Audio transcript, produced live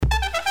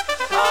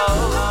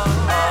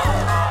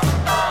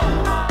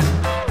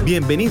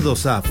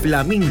Bienvenidos a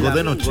Flamingo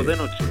de Noche,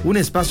 un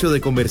espacio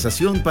de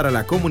conversación para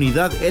la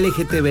comunidad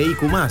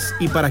LGBTQI+,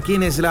 y para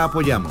quienes la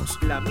apoyamos.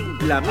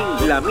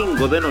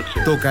 Flamingo de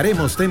Noche.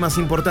 Tocaremos temas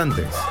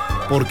importantes,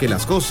 porque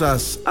las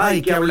cosas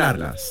hay que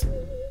hablarlas.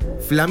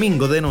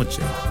 Flamingo de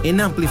Noche, en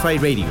Amplify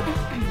Radio.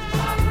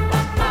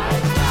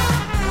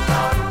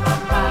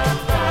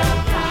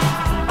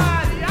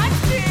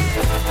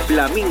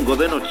 Flamingo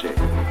de Noche.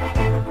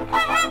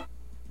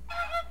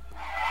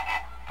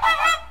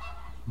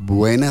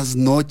 Buenas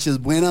noches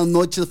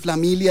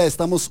familia,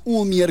 estamos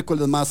un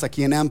miércoles más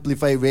aquí en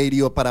Amplify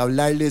Radio para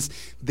hablarles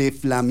de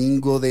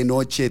Flamingo de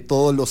Noche,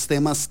 todos los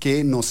temas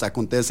que nos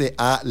acontece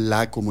a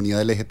la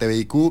comunidad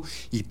LGBTQ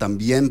y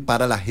también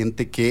para la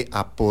gente que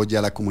apoya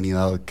a la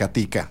comunidad.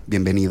 Katica,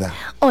 bienvenida.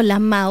 Hola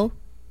Mau,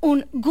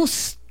 un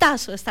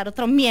gustazo estar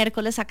otro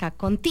miércoles acá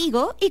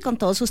contigo y con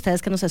todos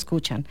ustedes que nos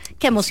escuchan.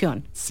 ¡Qué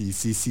emoción! Sí,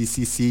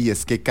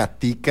 es que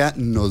Katica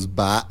nos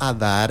va a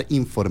dar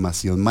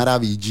información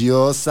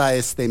maravillosa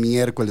este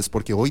miércoles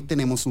porque hoy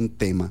tenemos un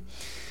tema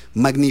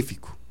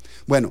magnífico.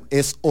 Bueno,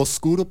 es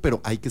oscuro,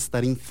 pero hay que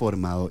estar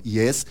informado y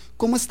es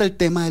cómo está el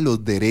tema de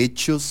los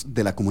derechos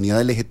de la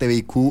comunidad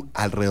LGBTQ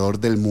alrededor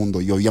del mundo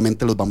y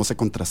obviamente los vamos a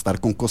contrastar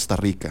con Costa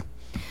Rica.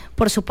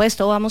 Por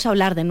supuesto, vamos a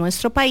hablar de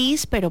nuestro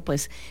país, pero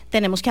pues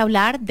tenemos que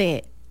hablar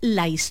de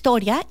la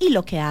historia y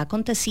lo que ha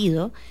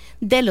acontecido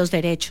de los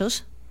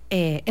derechos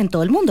en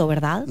todo el mundo,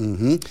 ¿verdad?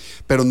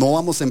 Pero no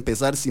vamos a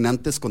empezar sin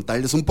antes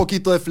contarles un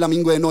poquito de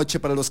Flamingo de Noche.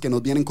 Para los que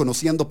nos vienen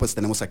conociendo, pues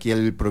tenemos aquí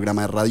el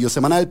programa de radio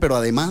semanal, pero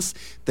además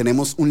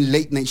tenemos un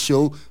late night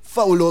show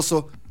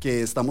fabuloso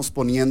que estamos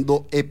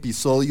poniendo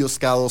episodios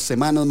cada 2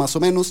 semanas más o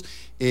menos.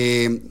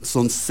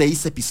 Son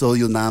 6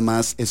 episodios nada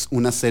más, es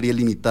una serie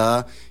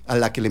limitada a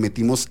la que le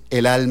metimos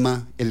el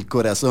alma, el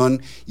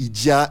corazón y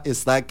ya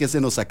está que se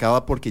nos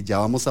acaba porque ya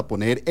vamos a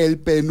poner el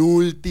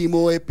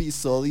penúltimo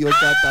episodio,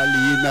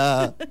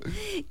 Catalina.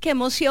 Qué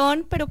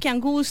emoción, pero qué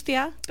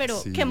angustia,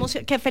 pero sí. Qué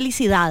emoción, qué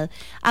felicidad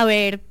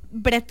haber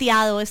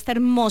breteado este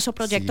hermoso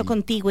proyecto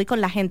contigo y con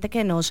la gente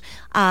que nos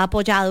ha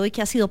apoyado y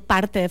que ha sido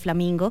parte de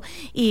Flamingo.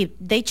 Y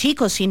de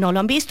chicos, si no lo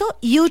han visto,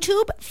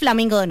 YouTube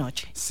Flamingo de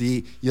Noche.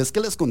 Sí, y es que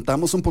les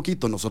contamos un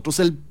poquito, nosotros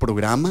el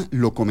programa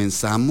lo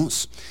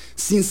comenzamos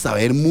sin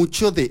saber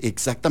mucho de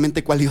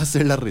exactamente cuál iba a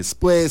ser la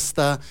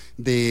respuesta,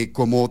 de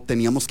cómo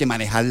teníamos que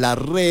manejar las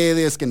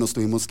redes, que nos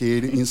tuvimos que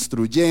ir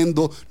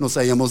instruyendo, no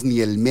sabíamos ni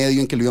el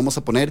medio en que lo íbamos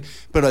a poner,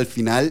 pero al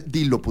final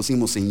lo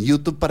pusimos en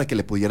YouTube para que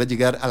le pudiera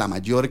llegar a la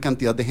mayor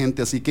cantidad de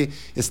gente, así que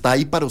está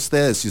ahí para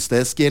ustedes. Si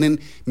ustedes quieren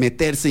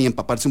meterse y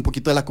empaparse un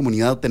poquito de la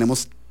comunidad,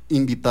 tenemos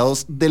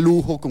invitados de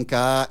lujo con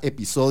cada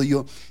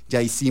episodio.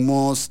 Ya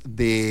hicimos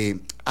de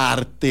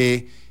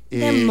arte,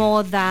 de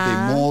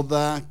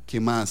moda, ¿qué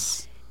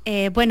más?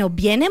 Bueno,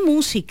 viene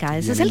música,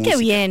 ese es el que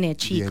viene,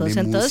 chicos,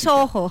 entonces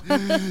ojo.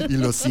 Y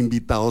los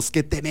invitados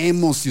que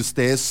tenemos, si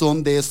ustedes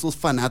son de estos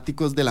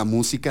fanáticos de la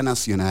música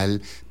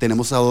nacional,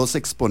 tenemos a 2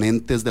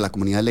 exponentes de la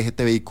comunidad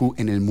LGBTQ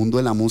en el mundo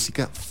de la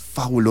música,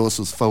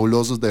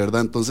 fabulosos de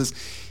verdad, entonces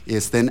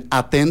estén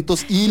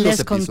atentos. Y ¿les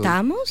los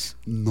contamos?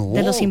 No.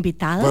 ¿De los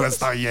invitados? Bueno,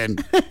 está bien.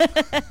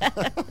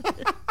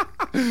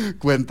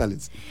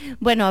 Cuéntales.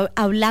 Bueno,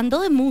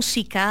 hablando de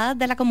música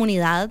de la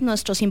comunidad,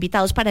 nuestros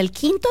invitados para el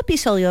 5º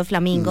episodio de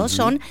Flamingo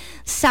son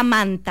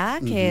Samantha,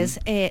 que es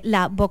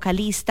la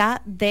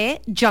vocalista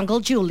de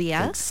Jungle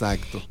Julia.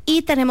 Exacto.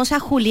 Y tenemos a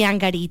Julián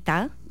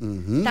Garita,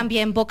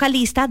 también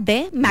vocalista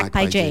de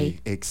Magpie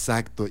J.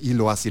 Exacto. Y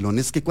lo vacilón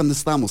es que cuando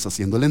estábamos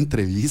haciendo la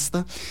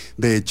entrevista,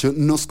 de hecho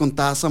nos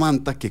contaba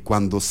Samantha que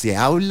cuando se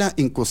habla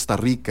en Costa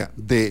Rica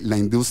de la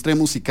industria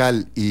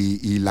musical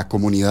y la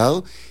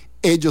comunidad,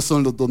 ellos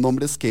son los 2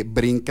 nombres que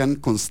brincan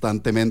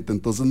constantemente.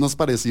 Entonces nos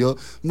pareció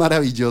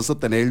maravilloso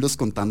tenerlos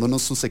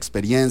contándonos sus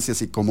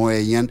experiencias y cómo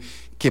veían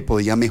que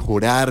podía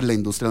mejorar la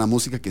industria de la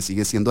música, que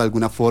sigue siendo de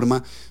alguna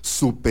forma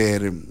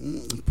súper,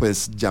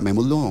 pues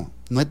llamémoslo,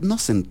 no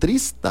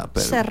etnocentrista,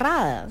 pero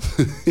cerrada.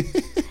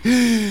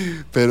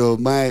 Pero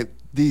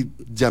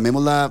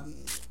llamémosla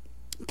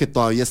que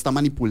todavía está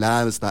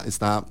manipulada,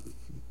 está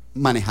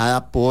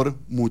manejada por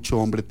mucho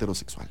hombre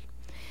heterosexual.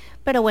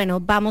 Pero bueno,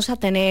 vamos a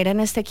tener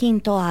en este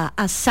 5º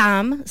a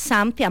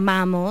Sam, te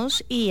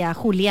amamos, y a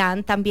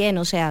Julián también,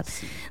 o sea,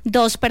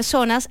 2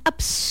 personas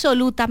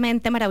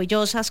absolutamente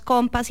maravillosas,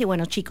 compas, y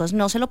bueno, chicos,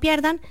 no se lo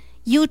pierdan.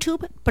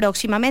 YouTube,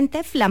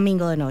 próximamente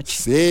Flamingo de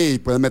Noche. Sí,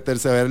 pueden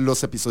meterse a ver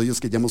los episodios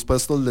que ya hemos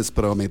puesto, les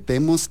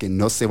prometemos que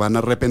no se van a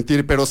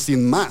arrepentir, pero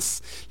sin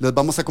más, les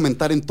vamos a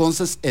comentar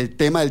entonces el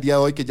tema del día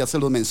de hoy que ya se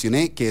los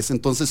mencioné, que es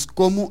entonces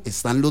cómo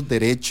están los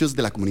derechos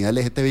de la comunidad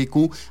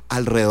LGBTQ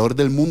alrededor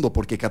del mundo,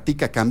 porque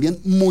Katica, cambian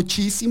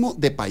muchísimo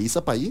de país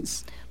a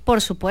país. Por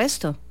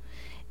supuesto.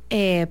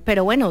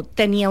 Pero bueno,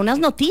 tenía unas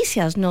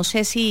noticias, no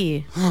sé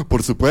si...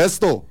 Por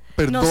supuesto.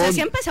 Perdón. No sé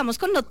si empezamos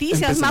con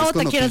noticias, Mau,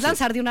 ¿te quieres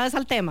lanzar de una vez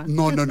al tema?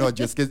 No,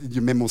 yo es que yo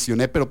me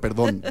emocioné, pero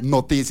perdón,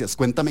 noticias,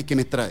 cuéntame qué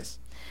me traes.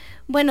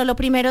 Bueno, lo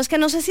primero es que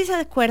no sé si se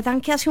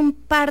acuerdan que hace un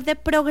par de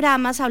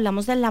programas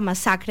hablamos de la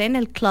masacre en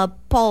el Club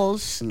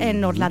Pulse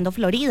en Orlando,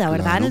 Florida,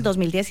 ¿verdad? Claro. En el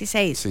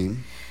 2016. Sí.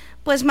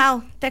 Pues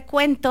Mau, te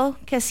cuento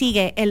que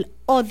sigue el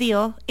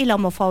odio y la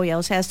homofobia,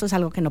 o sea, esto es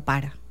algo que no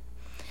para.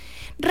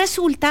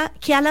 Resulta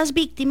que a las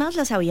víctimas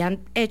les habían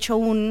hecho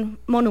un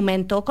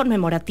monumento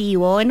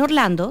conmemorativo en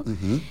Orlando.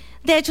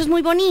 De hecho es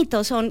muy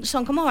bonito,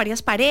 son como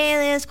varias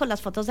paredes con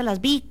las fotos de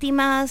las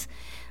víctimas,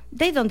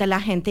 de donde la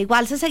gente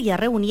igual se seguía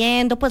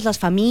reuniendo, pues las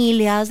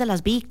familias de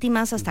las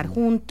víctimas a estar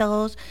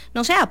juntos,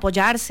 no sé,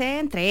 apoyarse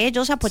entre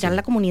ellos, apoyar a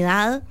la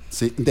comunidad.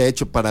 Sí, de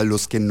hecho, para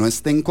los que no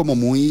estén como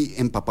muy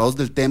empapados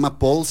del tema,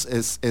 Pulse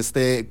es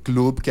este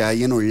club que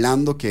hay en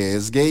Orlando que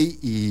es gay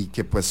y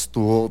que pues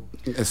tuvo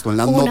esto en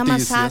las noticias. Una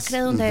masacre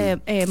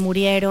donde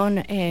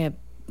murieron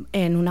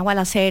en una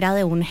balacera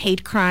de un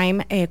hate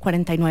crime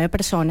 49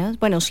 personas,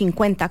 bueno,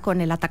 50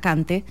 con el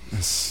atacante.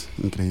 Es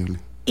increíble.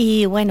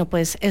 Y bueno,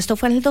 pues esto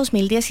fue en el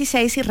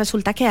 2016 y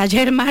resulta que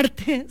ayer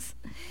martes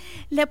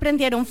le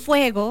prendieron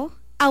fuego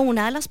a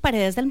una de las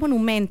paredes del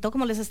monumento.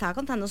 Como les estaba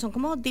contando, son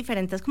como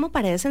diferentes como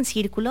paredes en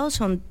círculo,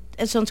 son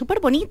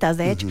súper bonitas,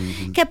 de hecho,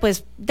 que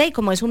pues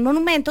como es un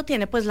monumento,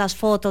 tiene pues las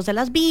fotos de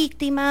las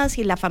víctimas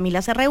y la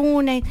familia se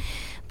reúne,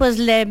 pues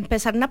le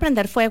empezaron a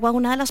prender fuego a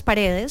una de las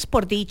paredes.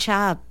 Por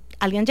dicha,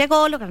 alguien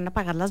llegó, lograron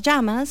apagar las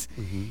llamas.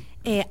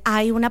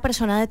 Hay una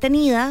persona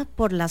detenida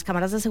por las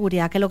cámaras de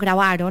seguridad que lo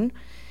grabaron.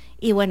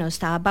 Y bueno,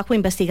 está bajo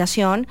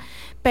investigación,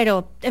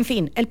 pero en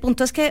fin, el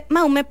punto es que,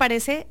 Mau, me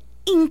parece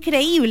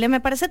increíble, me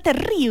parece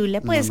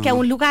terrible, pues que a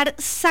un lugar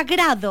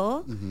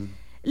sagrado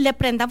le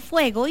prendan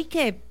fuego y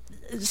que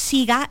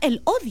siga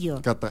el odio.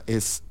 Cata,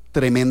 es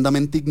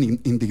tremendamente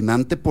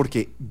indignante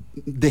porque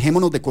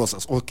dejémonos de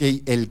cosas, ok,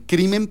 el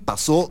crimen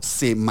pasó,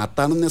 se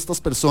mataron estas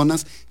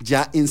personas,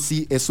 ya en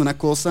sí es una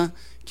cosa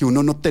que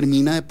uno no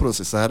termina de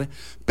procesar,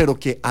 pero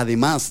que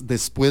además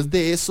después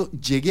de eso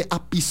llegue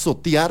a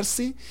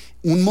pisotearse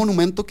un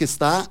monumento que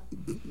está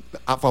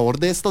a favor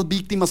de estas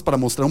víctimas para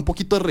mostrar un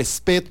poquito de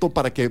respeto,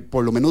 para que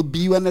por lo menos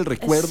vivan el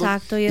recuerdo.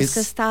 Exacto, y es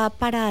que está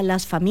para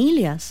las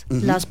familias,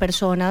 las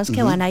personas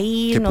que van a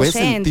ir, que no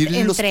sé, entre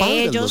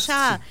padres, ellos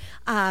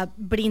a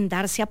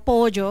brindarse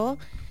apoyo,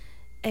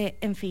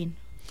 en fin.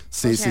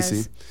 Sí,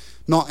 sí.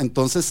 No,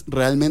 entonces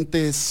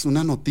realmente es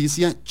una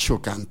noticia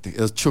chocante.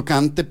 Es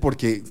chocante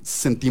porque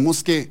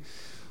sentimos que,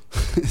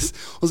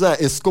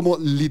 es como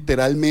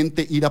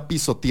literalmente ir a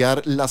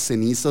pisotear las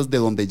cenizas de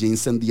donde ya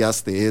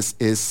incendiaste.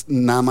 Es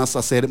nada más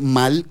hacer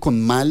mal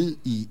con mal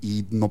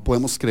y no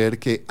podemos creer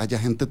que haya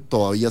gente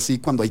todavía así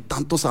cuando hay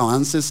tantos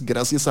avances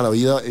gracias a la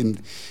vida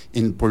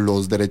por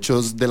los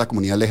derechos de la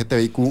comunidad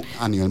LGBTQI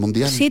a nivel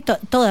mundial. Sí,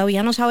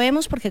 todavía no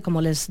sabemos porque,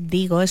 como les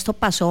digo, esto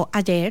pasó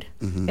ayer,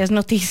 es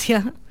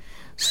noticia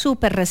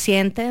súper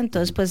reciente,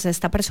 entonces pues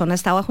esta persona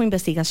está bajo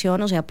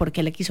investigación, o sea, ¿por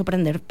qué le quiso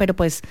prender? Pero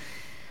pues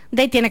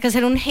tiene que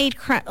ser un hate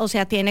crime, o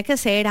sea, tiene que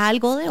ser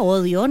algo de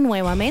odio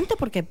nuevamente,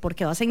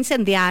 porque vas a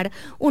incendiar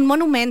un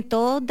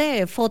monumento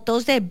de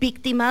fotos de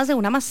víctimas de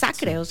una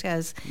masacre, o sea,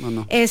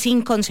 es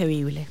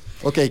inconcebible.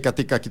 Ok,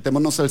 Katica,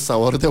 quitémonos el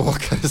sabor de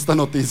boca de esta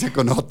noticia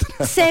con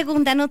otra.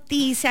 Segunda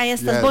noticia,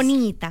 esta es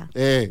bonita.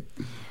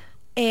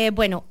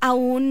 Bueno, a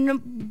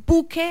un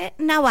buque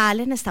naval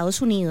en Estados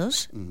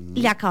Unidos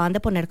le acaban de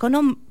poner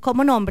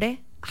como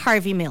nombre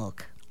Harvey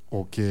Milk.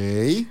 Ok.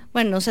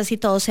 Bueno, no sé si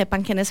todos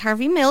sepan quién es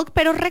Harvey Milk,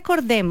 pero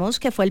recordemos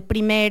que fue el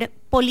primer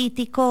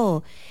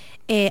político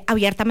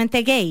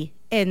abiertamente gay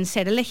en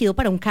ser elegido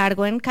para un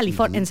cargo en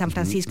California, en San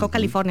Francisco,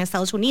 California,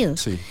 Estados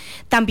Unidos. Sí.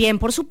 También,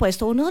 por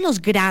supuesto, uno de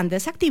los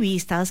grandes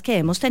activistas que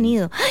hemos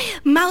tenido. ¡Ay,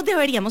 Mau,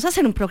 deberíamos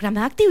hacer un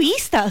programa de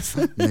activistas!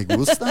 Me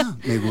gusta,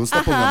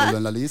 pongámoslo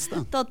en la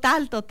lista.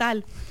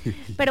 Total.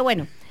 Pero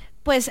bueno,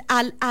 pues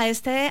a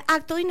este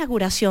acto de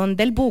inauguración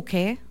del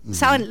buque,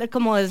 ¿saben?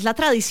 Como es la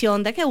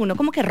tradición de que uno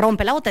como que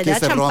rompe la botella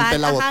de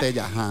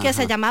champán, que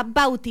se llama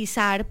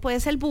bautizar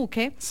pues el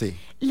buque. Sí.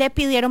 Le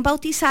pidieron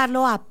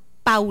bautizarlo a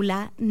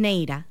Paula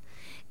Neira,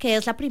 que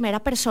es la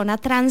primera persona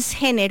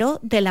transgénero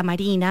de la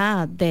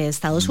Marina de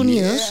Estados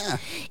Unidos.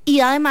 Y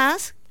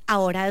además,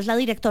 ahora es la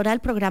directora del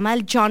programa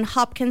del John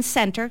Hopkins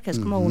Center, que es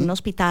como un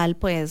hospital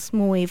pues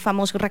muy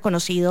famoso y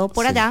reconocido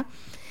por allá.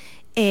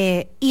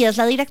 Y es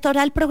la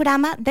directora del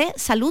programa de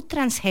salud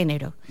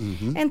transgénero.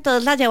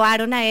 Entonces la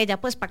llevaron a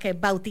ella pues para que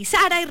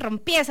bautizara y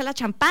rompiese la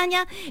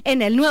champaña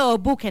en el nuevo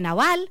buque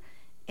naval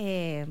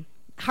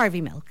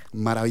Harvey Milk.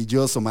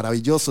 Maravilloso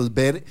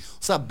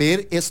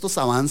ver estos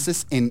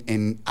avances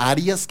en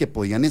áreas que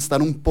podían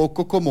estar un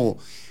poco como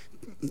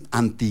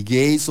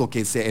anti-gays o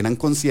que eran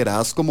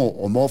consideradas como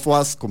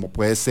homófobas, como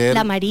puede ser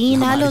la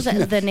Marina, los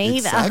the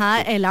Navy,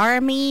 el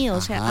Army,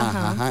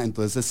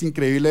 entonces es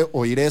increíble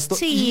oír esto.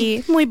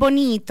 Sí, muy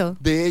bonito.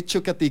 De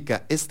hecho,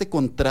 Katica, este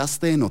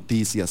contraste de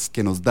noticias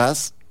que nos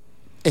das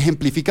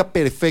ejemplifica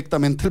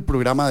perfectamente el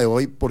programa de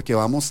hoy, porque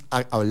vamos a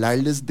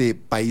hablarles de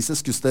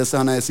países que ustedes se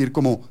van a decir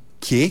como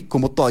 ¿qué?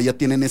 ¿Cómo todavía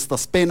tienen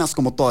estas penas?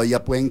 ¿Cómo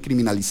todavía pueden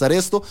criminalizar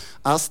esto?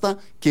 Hasta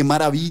qué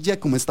maravilla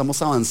cómo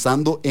estamos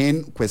avanzando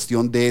en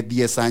cuestión de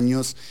 10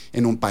 años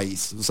en un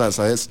país. O sea,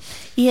 ¿sabes?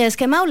 Y es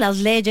que, Mau, las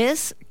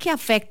leyes que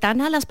afectan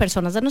a las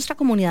personas de nuestra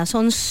comunidad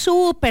son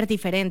súper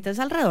diferentes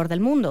alrededor del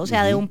mundo. O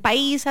sea, de un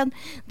país,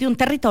 de un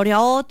territorio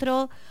a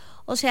otro.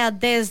 O sea,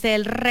 desde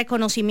el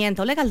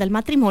reconocimiento legal del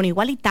matrimonio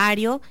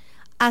igualitario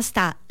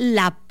hasta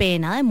la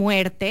pena de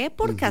muerte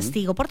por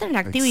castigo por tener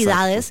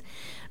actividades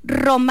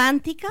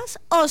románticas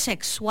o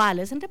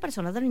sexuales entre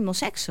personas del mismo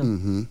sexo.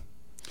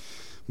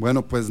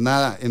 Bueno, pues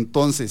nada,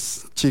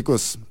 entonces,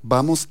 chicos,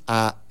 vamos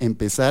a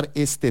empezar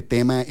este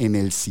tema en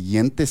el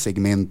siguiente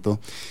segmento,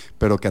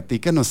 pero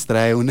Katica nos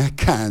trae una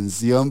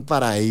canción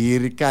para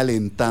ir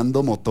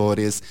calentando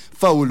motores.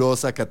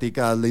 Fabulosa,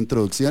 Katica, haz la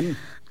introducción.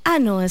 Ah,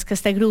 no, es que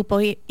este grupo,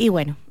 y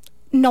bueno,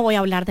 no voy a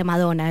hablar de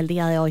Madonna el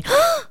día de hoy.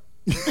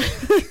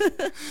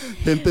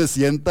 Gente,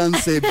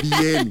 siéntanse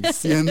bien,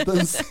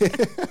 siéntanse.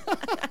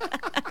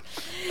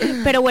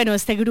 Pero bueno,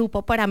 este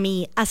grupo para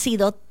mí ha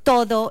sido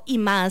todo y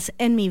más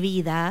en mi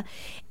vida.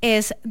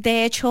 Es,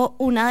 de hecho,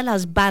 una de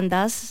las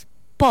bandas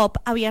pop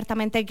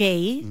abiertamente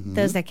gay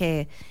desde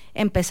que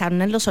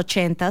empezaron en los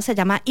 80. Se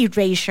llama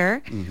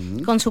Erasure,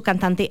 con su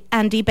cantante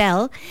Andy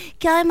Bell,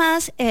 que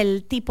además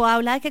el tipo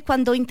habla de que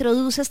cuando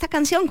introduce esta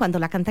canción, cuando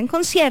la canta en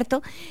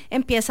concierto,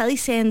 empieza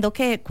diciendo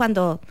que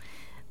cuando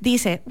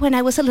dice, when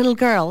I was a little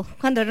girl,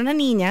 cuando era una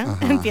niña,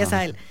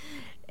 empieza él.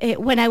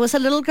 When I was a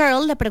little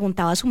girl, le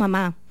preguntaba a su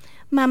mamá,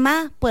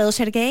 mamá, ¿puedo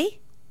ser gay?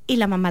 Y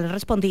la mamá le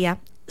respondía,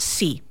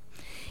 sí.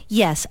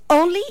 Yes,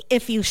 only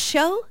if you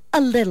show a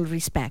little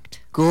respect.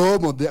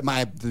 ¿Cómo?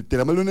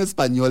 Tirámoslo en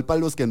español para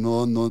los que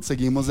no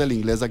seguimos el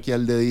inglés aquí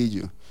al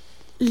dedillo.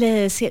 Le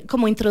decía,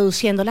 como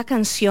introduciendo la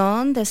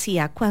canción,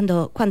 decía,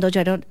 cuando yo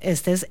era,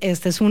 este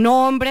es un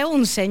hombre,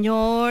 un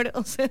señor,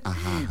 o sea,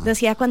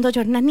 decía, cuando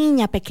yo era una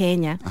niña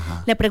pequeña,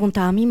 le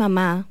preguntaba a mi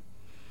mamá,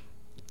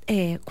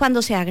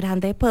 cuando sea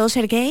grande, ¿puedo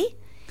ser gay?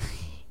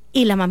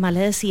 Y la mamá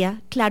le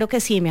decía, claro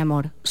que sí, mi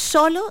amor,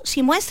 solo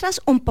si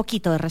muestras un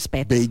poquito de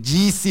respeto.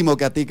 Bellísimo,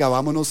 Katica,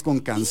 vámonos con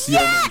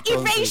canción. Yeah,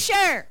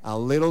 Erasure. A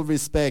little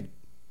respect.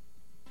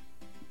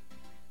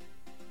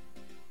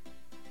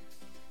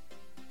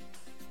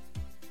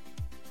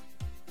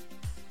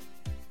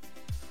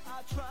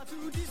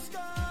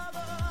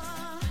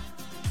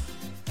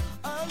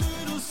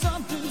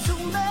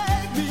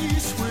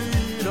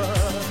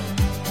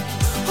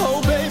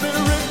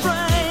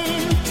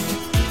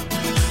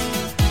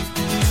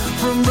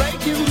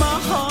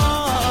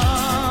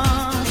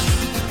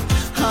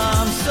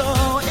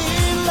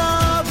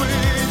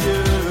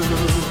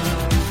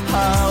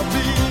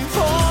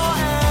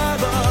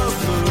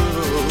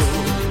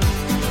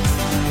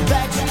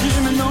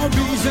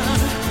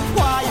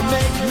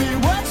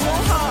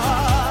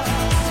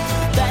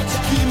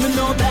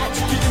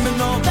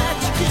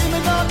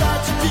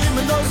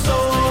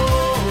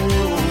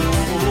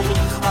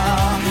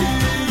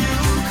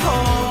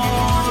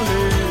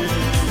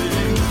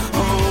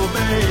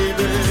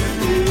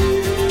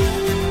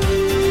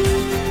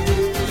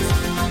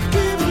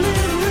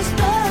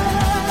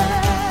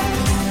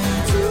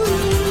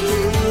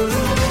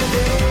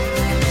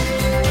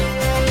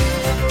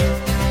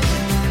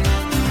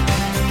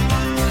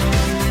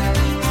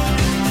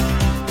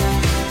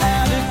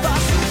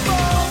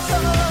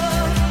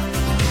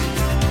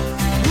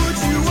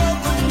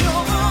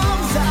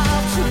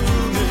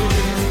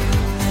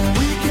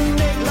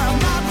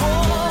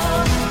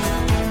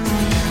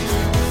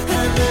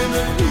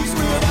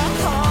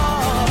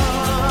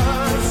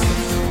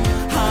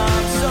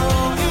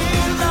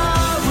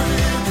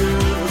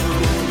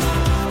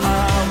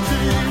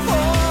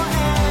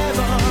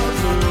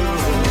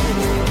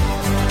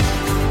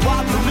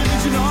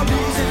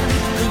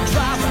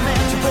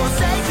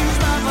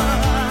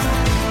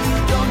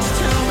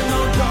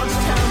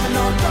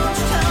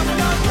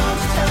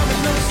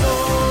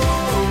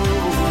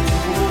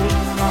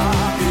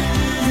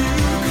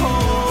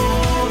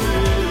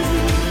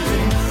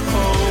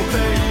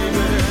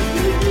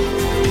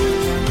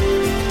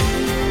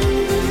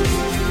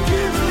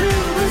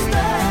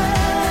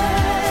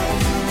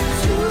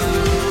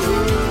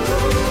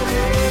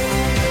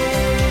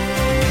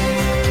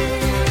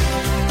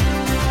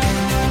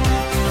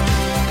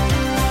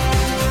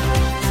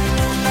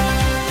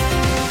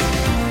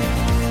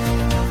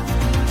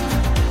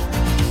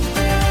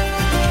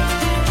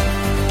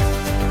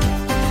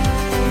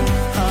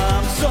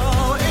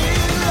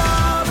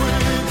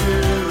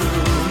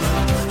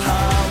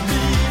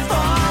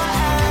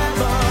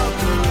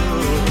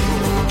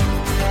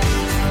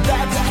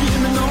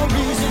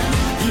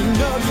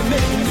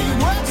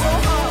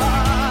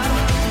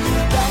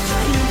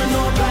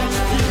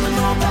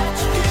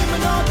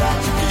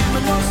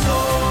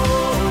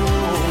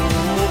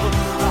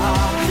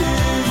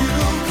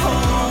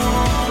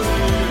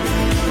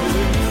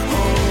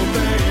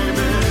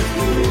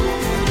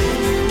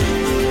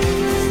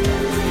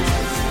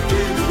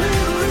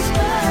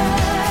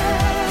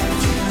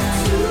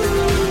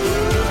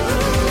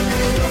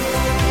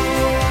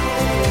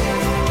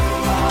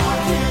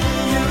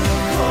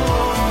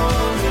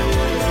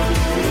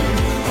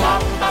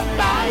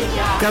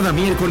 Cada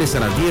miércoles a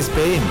las 10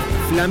 p.m.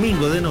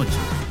 Flamingo de Noche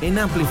en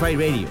Amplify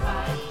Radio.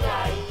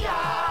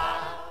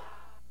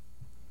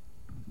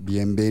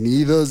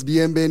 Bienvenidos,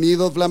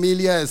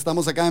 familia.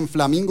 Estamos acá en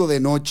Flamingo de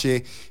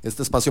Noche,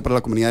 este espacio para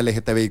la comunidad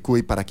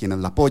LGBTQI para quienes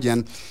la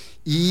apoyan.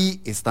 Y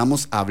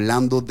estamos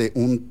hablando de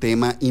un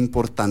tema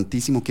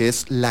importantísimo que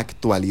es la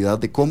actualidad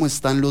de cómo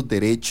están los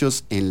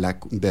derechos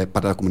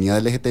para la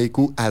comunidad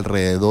LGBTQ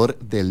alrededor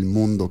del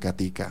mundo,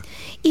 Katica.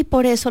 Y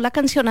por eso la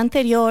canción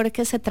anterior,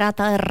 que se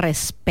trata de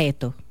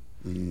respeto.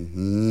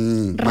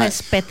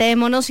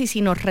 Respetémonos, y si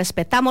nos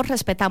respetamos,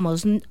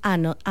 respetamos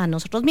a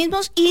nosotros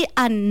mismos y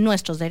a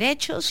nuestros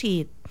derechos,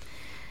 y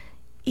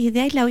de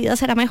ahí la vida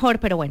será mejor.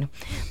 Pero bueno,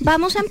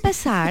 vamos a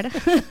empezar.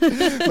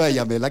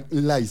 Vaya, amé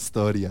la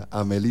historia.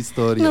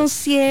 ¿No es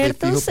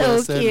cierto? So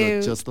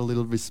cute. Just a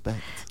little respect.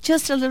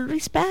 Just a little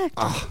respect.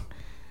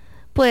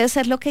 Puedes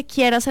ser lo que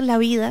quieras en la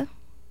vida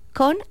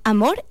con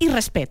amor y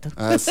respeto.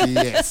 Así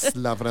es,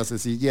 la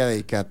frasecilla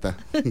de Cata.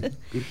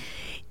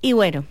 Y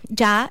bueno,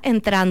 ya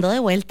entrando de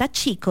vuelta,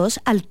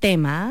 chicos, al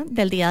tema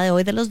del día de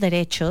hoy de los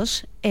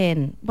derechos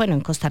en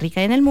Costa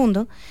Rica y en el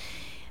mundo,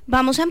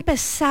 vamos a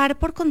empezar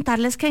por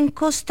contarles que en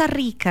Costa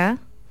Rica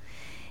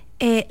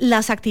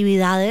las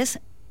actividades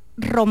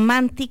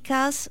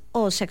románticas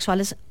o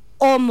sexuales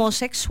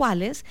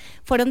homosexuales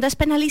fueron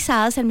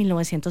despenalizadas en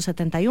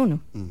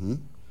 1971. Uh-huh.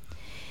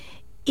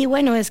 Y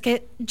bueno, es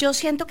que yo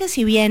siento que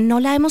si bien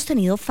no la hemos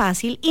tenido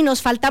fácil y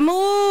nos falta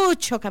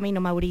mucho camino,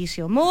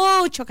 Mauricio,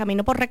 mucho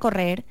camino por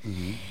recorrer,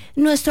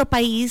 nuestro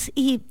país,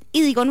 y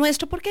digo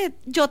nuestro porque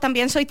yo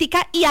también soy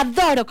tica y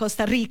adoro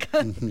Costa Rica,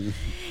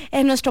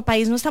 en nuestro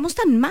país no estamos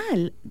tan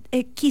mal,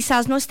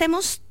 quizás no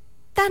estemos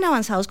tan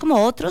avanzados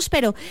como otros,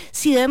 pero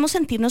sí debemos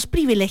sentirnos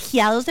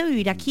privilegiados de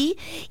vivir aquí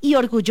y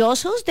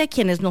orgullosos de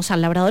quienes nos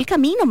han labrado el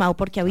camino, Mau,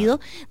 porque ha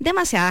habido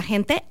demasiada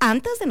gente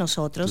antes de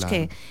nosotros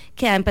que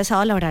ha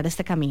empezado a labrar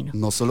este camino.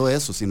 No solo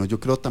eso, sino yo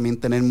creo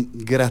también tener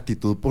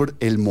gratitud por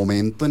el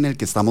momento en el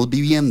que estamos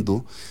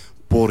viviendo,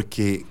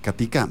 porque,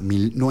 Katica,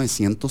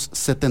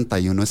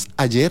 1971 es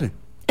ayer.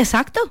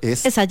 Exacto,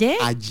 es ayer.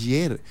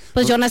 Ayer.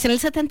 Pues yo nací en el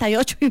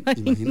 78,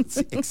 imagínate.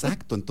 Sí,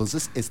 exacto,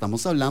 entonces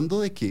estamos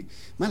hablando de que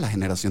la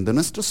generación de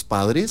nuestros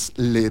padres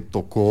le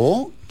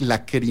tocó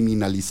la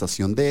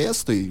criminalización de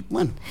esto y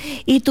bueno.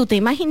 ¿Y tú te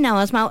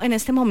imaginabas, Mau, en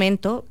este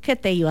momento que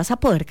te ibas a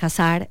poder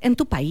casar en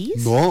tu país?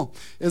 No,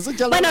 eso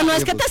ya lo hablaremos. No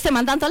es que te esté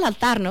mandando al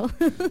altar, ¿no?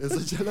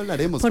 Eso ya lo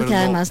hablaremos. Porque pero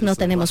además no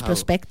tenemos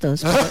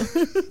prospectos.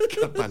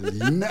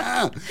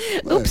 Catalina.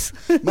 Ups.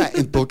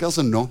 En todo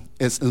caso, no.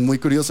 Es muy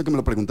curioso que me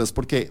lo preguntes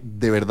porque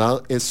de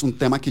verdad es un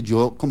tema que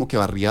yo como que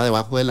barría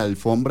debajo de la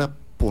alfombra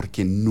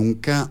porque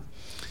nunca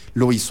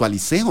lo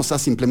visualicé. O sea,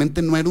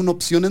 simplemente no era una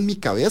opción en mi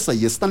cabeza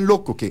y es tan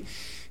loco que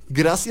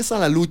gracias a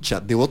la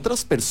lucha de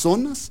otras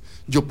personas,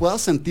 yo pueda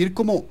sentir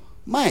como,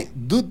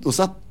 dude, o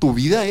sea, tu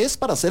vida es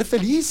para ser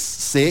feliz,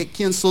 sé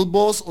quién sos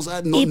vos, o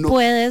sea, no.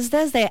 Puedes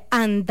desde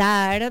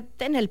andar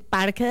en el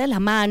parque de la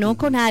mano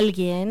con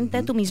alguien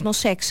de tu mismo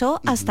sexo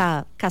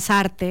hasta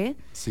casarte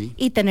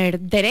y tener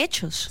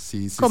derechos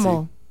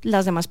como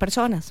las demás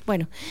personas.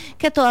 Bueno,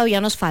 que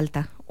todavía nos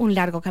falta un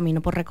largo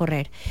camino por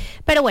recorrer.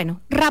 Pero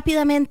bueno,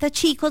 rápidamente,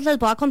 chicos, les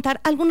voy a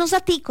contar algunos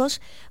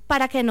daticos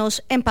para que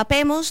nos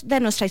empapemos de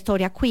nuestra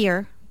historia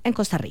queer en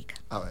Costa Rica.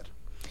 A ver.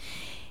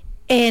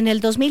 En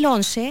el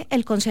 2011,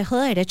 el Consejo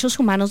de Derechos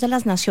Humanos de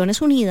las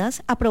Naciones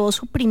Unidas aprobó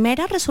su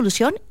primera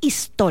resolución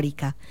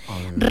histórica.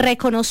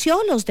 Reconoció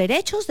los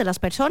derechos de las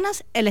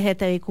personas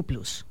LGBTQ+.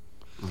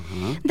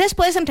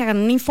 Después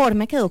entregaron un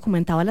informe que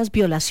documentaba las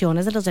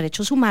violaciones de los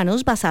derechos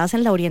humanos basadas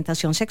en la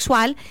orientación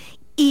sexual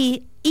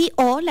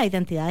o la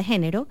identidad de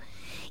género,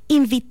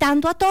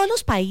 invitando a todos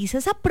los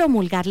países a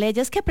promulgar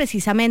leyes que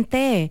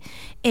precisamente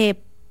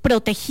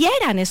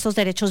protegieran estos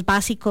derechos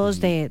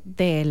básicos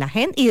de la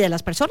gente y de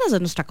las personas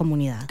de nuestra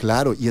comunidad.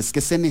 Claro, y es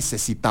que se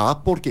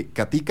necesitaba porque,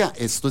 Katica,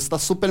 esto está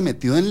súper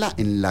metido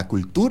en la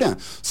cultura.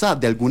 O sea,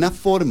 de alguna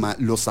forma,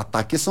 los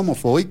ataques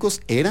homofóbicos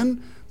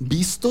eran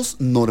vistos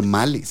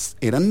normales,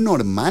 eran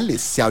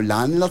normales. Se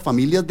hablaban en las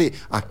familias de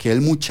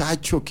aquel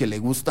muchacho que le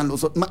gustan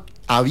los otros.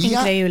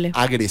 Había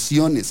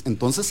agresiones,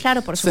 entonces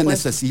claro, se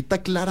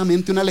necesita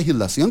claramente una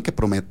legislación que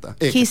prometa.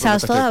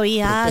 Quizás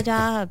todavía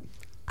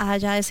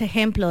haya ese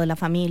ejemplo de la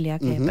familia,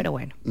 pero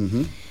bueno,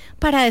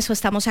 para eso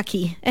estamos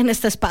aquí, en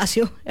este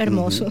espacio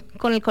hermoso,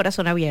 con el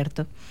corazón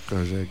abierto.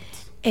 Correcto.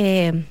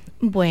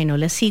 Bueno,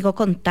 les sigo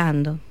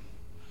contando.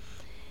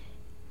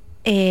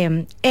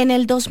 En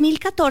el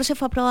 2014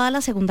 fue aprobada la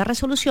segunda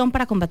resolución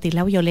para combatir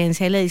la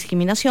violencia y la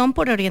discriminación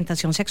por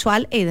orientación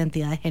sexual e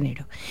identidad de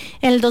género.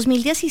 En el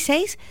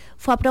 2016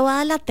 fue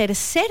aprobada la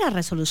tercera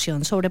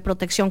resolución sobre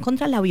protección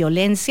contra la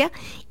violencia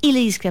y la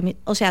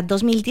discriminación, o sea,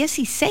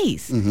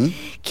 2016,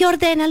 que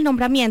ordena el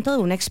nombramiento de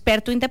un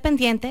experto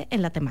independiente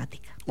en la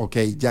temática. Ok,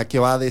 ya que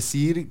va a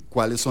decir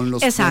cuáles son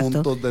los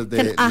puntos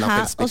desde la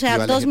perspectiva o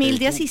sea,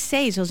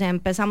 2016, o sea,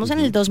 empezamos en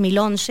el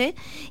 2011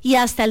 y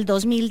hasta el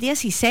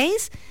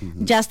 2016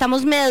 ya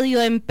estamos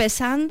medio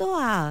empezando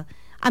a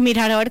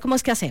mirar a ver cómo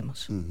es que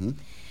hacemos.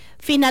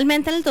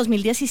 Finalmente, en el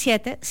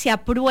 2017 se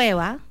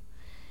aprueba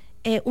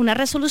una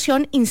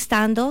resolución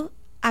instando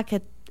a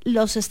que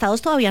los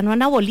estados todavía no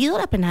han abolido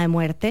la pena de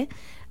muerte,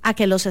 a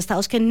que los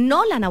estados que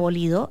no la han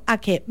abolido, a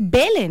que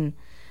velen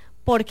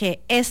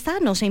porque esta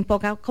no se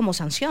invoca como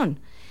sanción.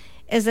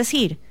 Es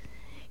decir,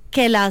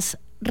 que las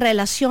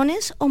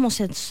relaciones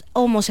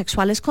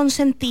homosexuales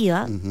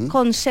consentidas,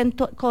 ¿cómo se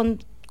dice?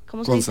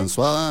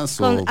 Consensuadas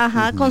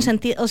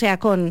o sea,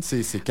 con...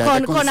 Sí, que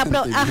haya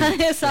consentimiento. Ajá,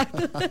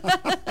 exacto.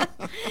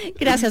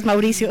 Gracias,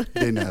 Mauricio.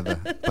 De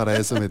nada, para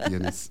eso me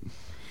tienes.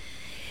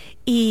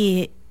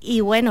 Y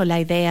bueno, la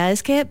idea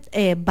es que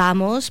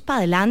vamos para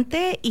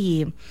adelante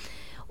y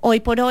hoy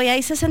por hoy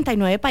hay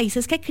 69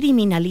 países que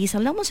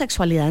criminalizan la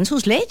homosexualidad en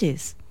sus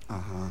leyes.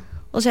 Ajá.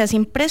 O sea, es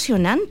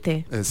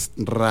impresionante. Es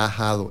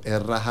rajado.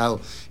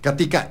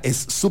 Katica,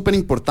 es súper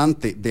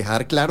importante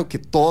dejar claro que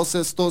todos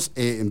estos,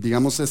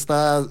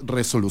 estas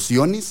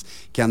resoluciones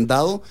que han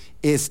dado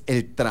es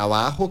el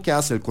trabajo que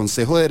hace el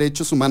Consejo de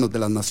Derechos Humanos de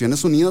las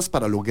Naciones Unidas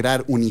para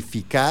lograr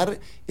unificar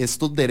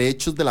estos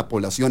derechos de la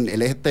población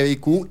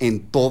LGBTQI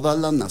en todas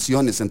las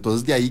naciones.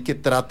 Entonces, de ahí que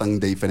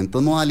tratan de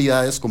diferentes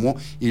modalidades, como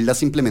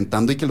irlas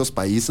implementando y que los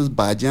países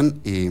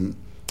vayan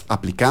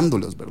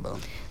aplicándolos, ¿verdad?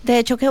 De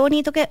hecho, qué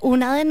bonito que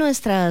una de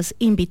nuestras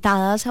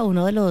invitadas a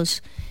uno de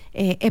los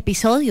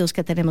episodios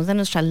que tenemos de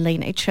nuestra Late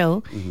Night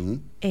Show,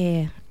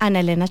 Ana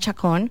Elena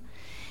Chacón,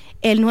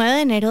 el 9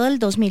 de enero del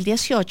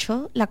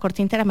 2018, la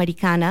Corte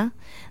Interamericana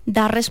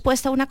da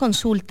respuesta a una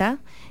consulta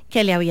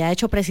que le había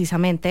hecho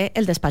precisamente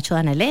el despacho de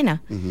Ana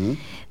Elena,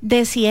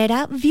 de si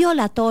era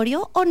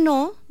violatorio o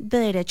no de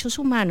derechos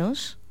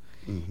humanos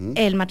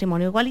el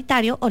matrimonio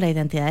igualitario o la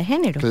identidad de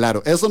género.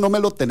 Claro, eso no me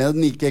lo tenés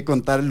ni que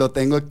contar, lo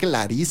tengo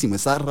clarísimo.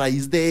 Es a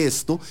raíz de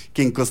esto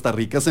que en Costa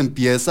Rica se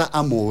empieza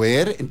a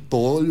mover en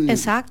todo el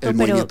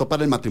movimiento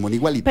para el matrimonio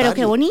igualitario. Pero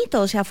qué bonito,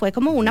 o sea, fue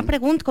como una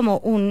pregunta,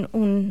 como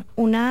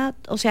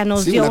o sea,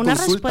 nos dio una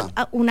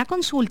respuesta, una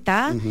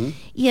consulta,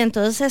 y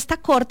entonces esta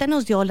corte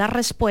nos dio la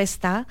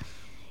respuesta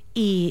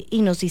y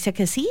nos dice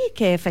que sí,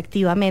 que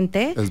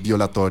efectivamente es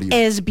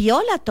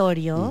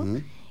violatorio.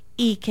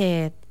 Y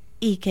que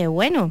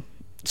bueno,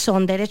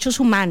 son derechos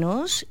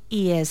humanos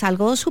y es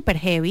algo súper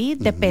heavy,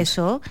 de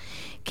peso,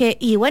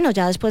 y bueno,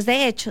 ya después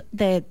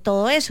de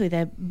todo eso y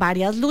de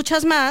varias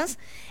luchas más,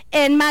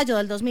 en mayo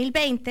del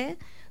 2020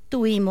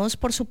 tuvimos,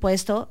 por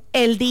supuesto,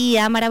 el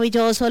día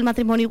maravilloso del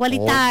matrimonio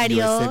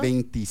igualitario. Ese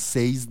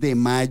 26 de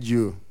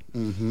mayo.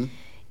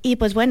 Y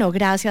pues bueno,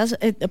 gracias,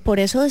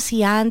 por eso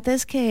decía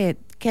antes que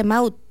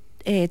Mau,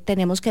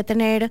 tenemos que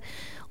tener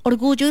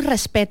orgullo y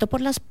respeto por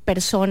las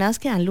personas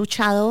que han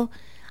luchado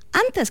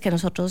antes que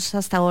nosotros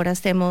hasta ahora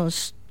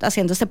estemos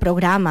haciendo este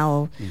programa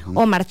o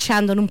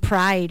marchando en un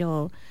Pride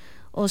o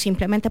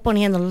simplemente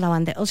poniéndonos la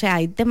bandera. O sea,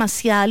 hay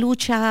demasiada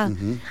lucha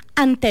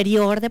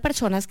anterior de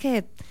personas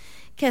que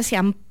se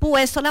han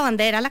puesto la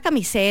bandera, la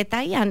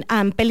camiseta y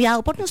han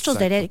peleado por nuestros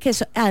derechos, que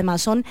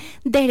además son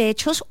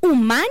derechos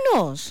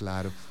humanos.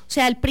 Claro. O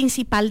sea, el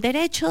principal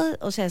derecho,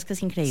 o sea, es que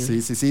es increíble.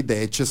 Sí.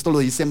 De hecho, esto lo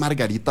dice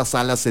Margarita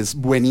Salas, es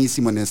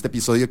buenísimo en este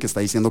episodio que está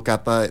diciendo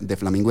Cata de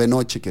Flamingo de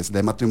Noche, que es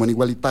de matrimonio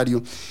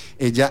igualitario.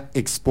 Ella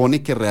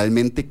expone que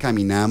realmente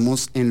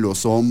caminamos en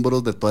los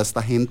hombros de toda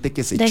esta gente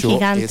que se echó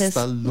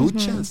estas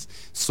luchas.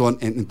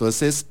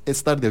 Entonces, es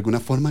estar de alguna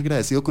forma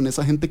agradecido con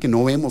esa gente que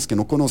no vemos, que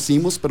no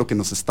conocimos, pero que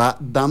nos está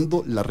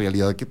dando la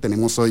realidad que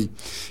tenemos hoy.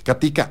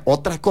 Katica,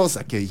 otra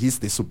cosa que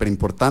dijiste súper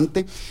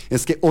importante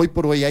es que hoy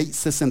por hoy hay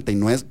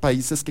 69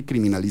 países que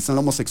criminalizan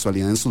la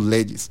homosexualidad en sus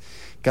leyes.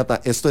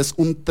 Cata, esto es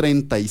un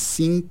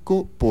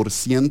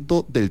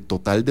 35% del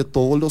total de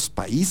todos los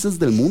países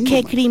del mundo.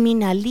 Que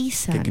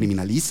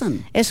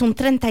criminalizan. Es un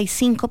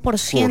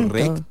 35%.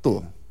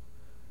 Correcto.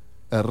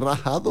 Es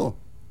rajado.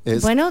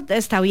 Bueno,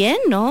 está bien,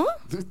 ¿no?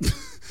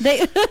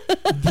 Depende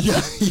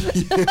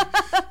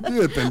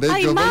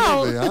de cómo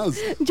lo veas.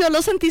 Yo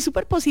lo sentí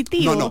súper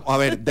positivo. No, a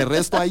ver, de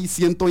resto hay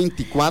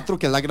 124,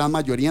 que es la gran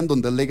mayoría en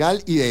donde es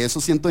legal, y de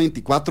esos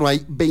 124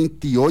 hay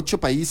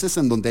 28 países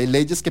en donde hay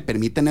leyes que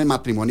permiten el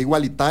matrimonio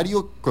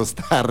igualitario.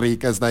 Costa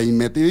Rica está ahí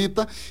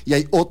metidita, y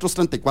hay otros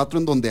 34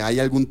 en donde hay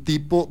algún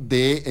tipo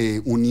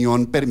de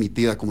unión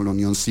permitida, como la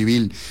unión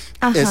civil.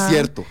 Es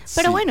cierto.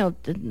 Pero bueno,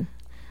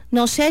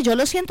 no sé, yo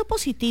lo siento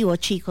positivo,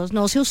 chicos,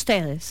 no sé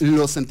ustedes.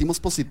 Lo sentimos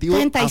positivo.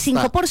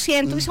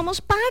 35% y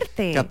somos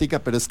parte. Katica,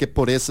 pero es que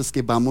por eso es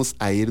que vamos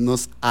a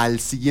irnos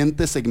al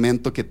siguiente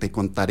segmento, que te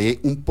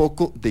contaré un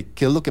poco de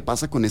qué es lo que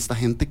pasa con esta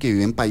gente que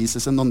vive en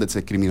países en donde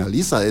se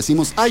criminaliza.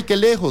 Decimos, ay, qué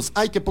lejos,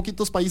 ay, qué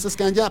poquitos países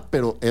quedan ya,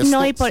 pero esto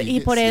no, y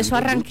por eso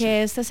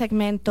arranqué este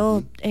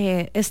segmento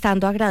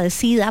estando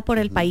agradecida por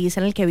el país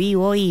en el que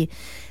vivo, y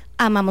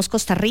amamos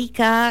Costa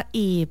Rica.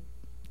 Y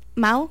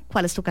Mau,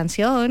 ¿cuál es tu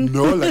canción?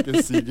 No, la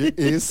que sigue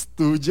es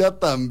tuya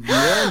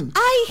también.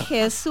 Ay,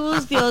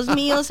 Jesús, Dios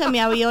mío, se me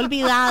había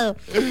olvidado.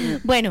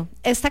 Bueno,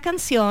 esta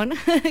canción,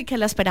 que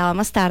la esperaba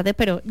más tarde,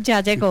 pero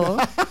ya llegó.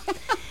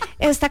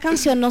 Esta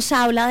canción nos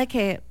habla de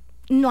que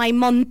no hay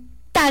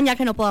montaña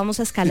que no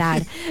podamos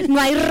escalar, no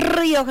hay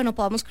río que no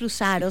podamos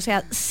cruzar. O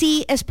sea,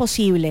 sí es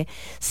posible.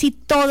 Si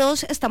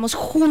todos estamos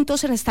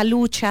juntos en esta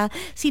lucha,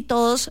 si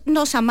todos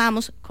nos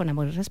amamos con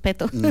amor y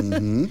respeto.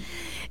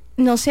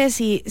 No sé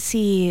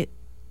si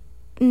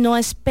no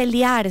es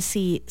pelear,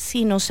 si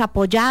nos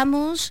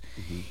apoyamos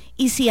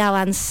y si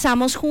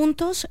avanzamos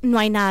juntos, no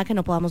hay nada que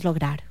no podamos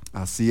lograr.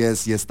 Así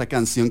es, y esta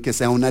canción que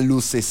sea una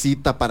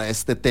lucecita para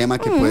este tema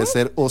que puede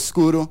ser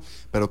oscuro,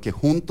 pero que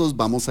juntos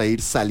vamos a ir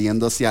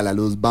saliendo hacia la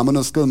luz.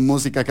 Vámonos con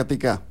música,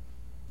 Katica.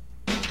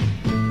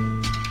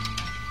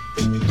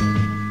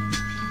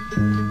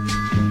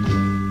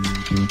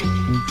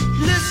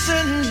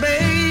 Listen,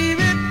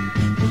 baby,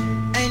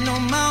 ain't no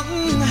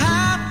mountain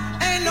high,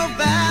 ain't no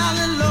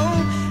valley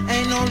low,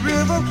 ain't no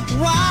river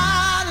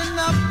wide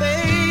enough,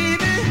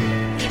 baby.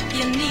 If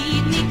you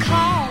need me,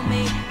 call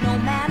me, no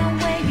matter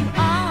where you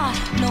are,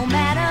 no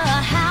matter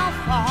how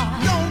far.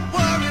 Don't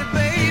worry,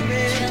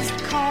 baby, Just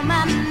call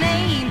my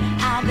name,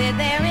 I'll be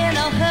there in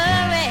a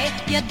hurry.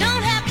 You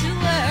don't have to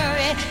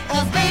worry,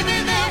 'cause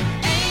baby, there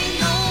ain't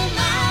no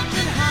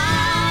mountain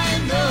high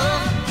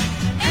enough,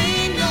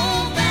 ain't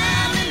no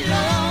valley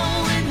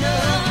low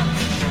enough,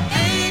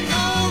 ain't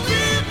no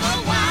river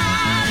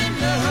wide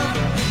enough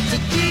to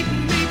keep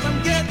me from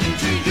getting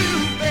to you,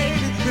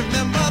 baby.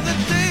 Remember the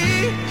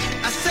day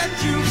I set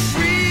you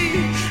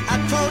free? I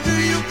told you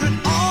you could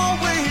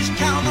always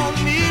count on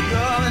me,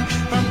 darling.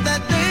 From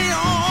that day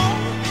on,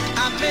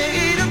 I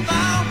made a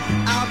vow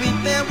I'll be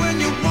there when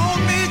you want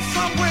me,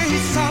 some way,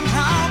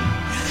 somehow.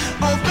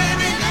 Oh,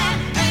 baby, there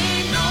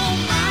ain't no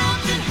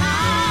mountain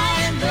high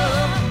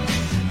enough,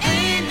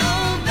 ain't no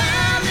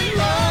valley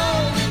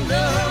low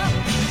enough,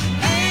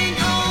 ain't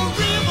no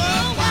river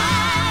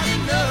wide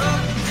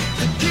enough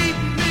to keep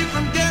me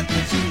from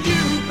getting to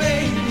you,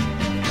 baby.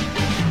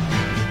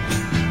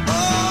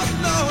 Oh,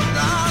 no,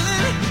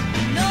 darling.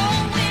 No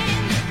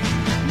wind,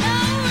 no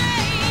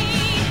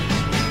rain,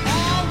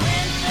 or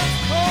winter's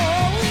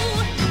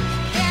cold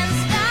can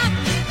stop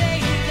me,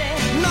 baby.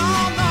 No,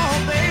 no,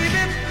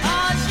 baby.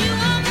 'Cause you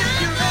are If my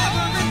you're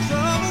ever in love.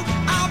 trouble,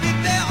 I'll be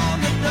there on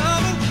the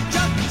double.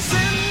 Just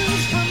send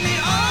for me,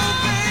 oh,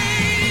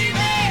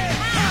 baby.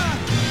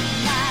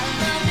 My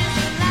love is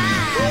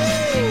alive,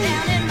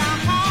 down in my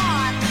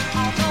heart,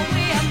 although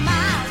we are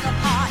miles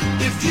apart.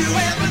 If you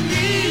ever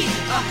need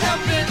a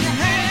helping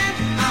hand,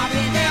 I'll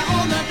be there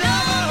on the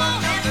double.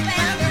 As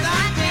fast as I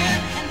can.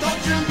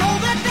 Don't you know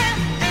that there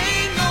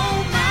ain't no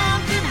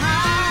mountain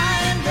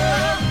high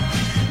enough,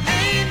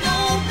 ain't no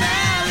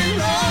valley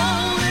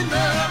low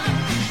enough,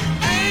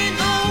 ain't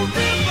no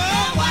river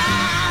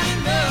wide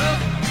enough.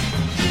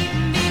 Keep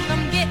me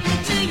from getting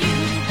to you,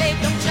 babe.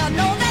 Don't you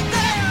know that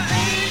There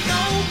ain't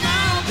no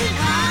mountain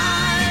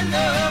high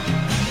enough,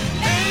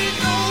 ain't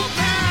no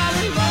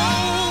valley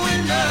low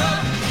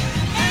enough,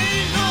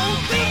 ain't no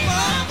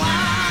river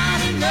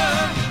wide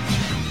enough,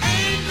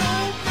 ain't no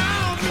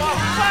mountain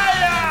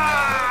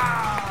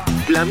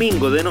high.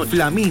 Flamingo de noche.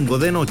 Flamingo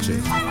de noche.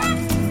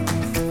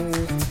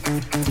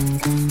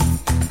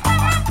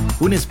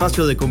 Un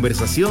espacio de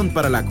conversación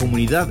para la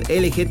comunidad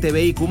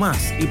LGTBIQ+,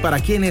 y para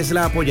quienes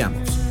la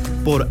apoyamos.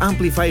 Por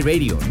Amplify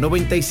Radio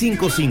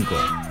 95.5.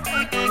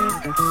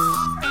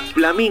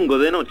 Flamingo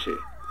de noche.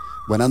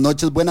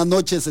 Buenas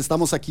noches.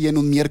 Estamos aquí en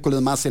un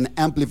miércoles más en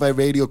Amplify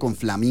Radio con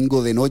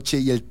Flamingo de Noche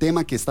y el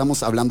tema que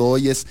estamos hablando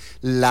hoy es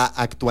la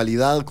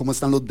actualidad, cómo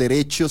están los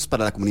derechos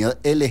para la comunidad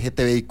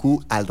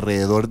LGTBIQ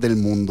alrededor del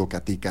mundo,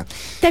 Katica.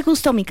 ¿Te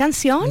gustó mi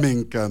canción? Me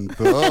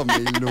encantó,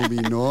 me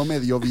iluminó, me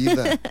dio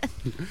vida.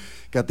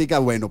 Katica,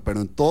 bueno, pero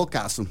en todo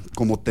caso,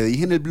 como te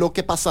dije en el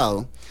bloque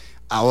pasado,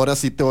 ahora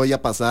sí te voy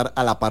a pasar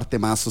a la parte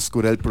más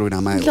oscura del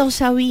programa de hoy. Lo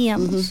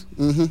sabíamos.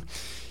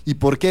 ¿Y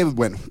por qué?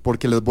 Bueno,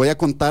 porque les voy a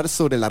contar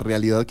sobre la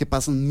realidad que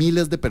pasan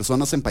miles de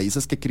personas en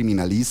países que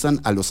criminalizan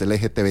a los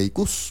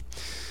LGTBIQs.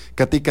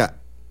 Katica,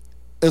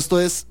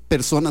 esto es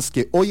personas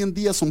que hoy en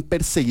día son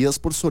perseguidas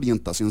por su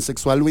orientación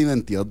sexual o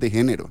identidad de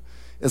género.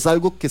 Es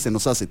algo que se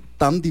nos hace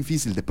tan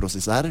difícil de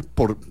procesar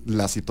por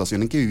la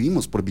situación en que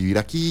vivimos, por vivir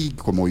aquí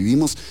como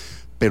vivimos,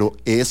 pero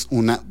es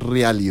una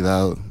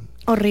realidad.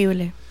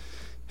 Horrible.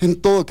 En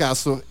todo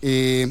caso,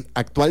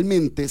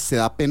 actualmente se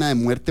da pena de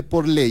muerte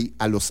por ley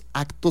a los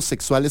actos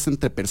sexuales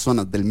entre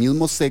personas del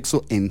mismo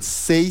sexo en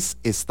 6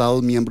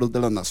 estados miembros de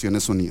las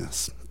Naciones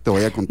Unidas. Te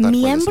voy a contar.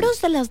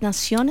 ¿Miembros de las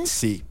naciones?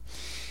 Sí.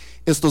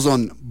 Estos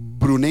son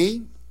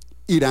Brunei,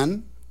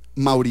 Irán,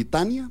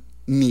 Mauritania,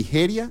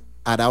 Nigeria,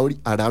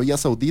 Arabia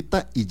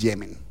Saudita y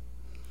Yemen.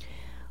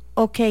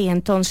 Ok,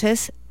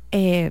 entonces...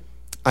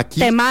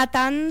 Aquí, ¿te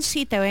matan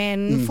si te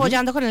ven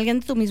follando con alguien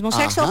de tu mismo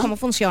sexo? ajá, ¿Cómo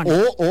funciona?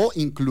 O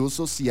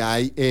incluso si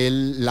hay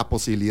la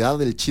posibilidad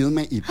del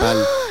chisme y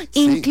tal. ¡Ah!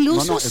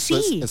 Incluso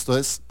esto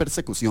es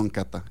persecución,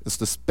 Cata.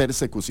 Esto es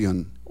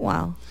persecución.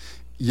 Wow.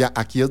 Y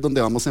aquí es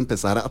donde vamos a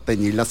empezar a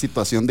teñir la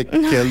situación de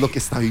qué es lo que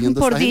está viviendo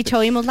Por esta dicho, gente.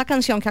 oímos la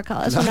canción que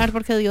acaba de sonar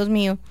porque Dios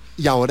mío.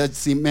 Y ahora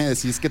sí me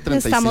decís que 35%,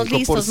 Estamos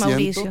listos,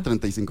 Mauricio.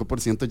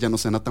 35% ya no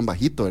suena tan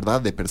bajito, ¿verdad?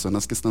 De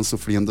personas que están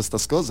sufriendo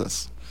estas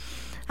cosas.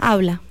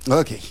 Habla.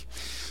 Ok.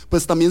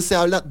 Pues también se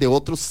habla de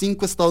otros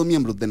 5 estados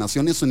miembros de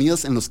Naciones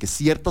Unidas en los que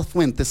ciertas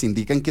fuentes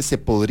indican que se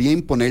podría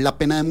imponer la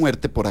pena de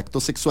muerte por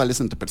actos sexuales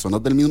entre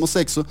personas del mismo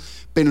sexo,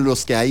 pero en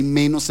los que hay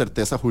menos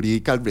certeza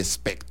jurídica al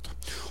respecto.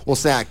 O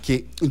sea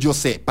que yo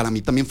sé, para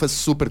mí también fue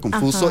súper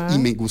confuso. Ajá. Y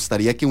me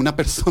gustaría que una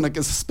persona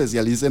que se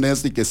especialice en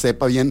esto y que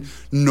sepa bien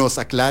nos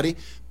aclare,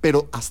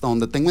 pero hasta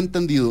donde tengo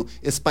entendido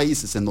es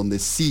países en donde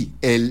sí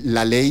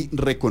la ley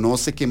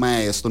reconoce que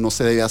esto no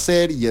se debe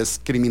hacer y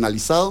es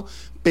criminalizado,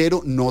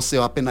 pero no se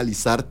va a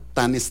penalizar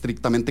tan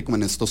estrictamente como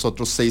en estos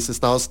otros 6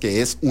 estados,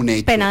 que es un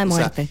hecho. Pena de O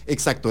sea, muerte.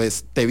 exacto,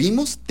 es te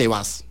vimos, te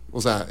vas. O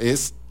sea,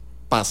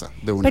 pasa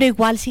de una. Pero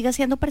igual sigue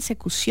siendo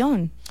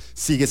persecución.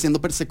 Sigue siendo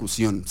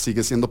persecución,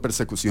 sigue siendo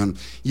persecución.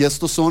 Y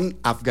estos son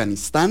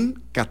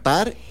Afganistán,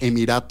 Qatar,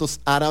 Emiratos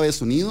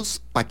Árabes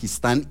Unidos,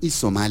 Pakistán y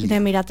Somalia. De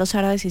Emiratos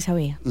Árabes sí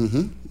sabía.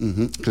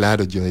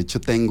 Claro, yo de hecho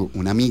tengo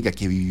una amiga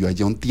que vivió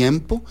allá un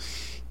tiempo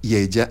y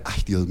ella,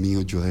 ay Dios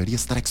mío, yo debería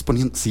estar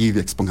exponiendo, sí,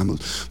 expongamos.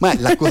 Bueno,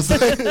 la cosa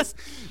es,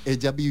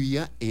 ella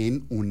vivía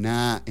en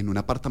un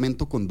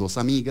apartamento con 2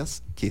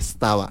 amigas que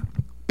estaba...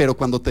 Pero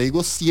cuando te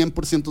digo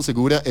 100%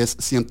 segura, es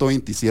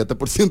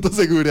 127%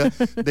 segura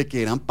de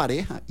que eran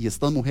pareja. Y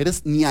estas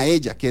mujeres ni a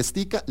ella, que es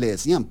tica, le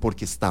decían,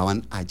 porque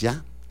estaban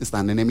allá,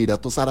 estaban en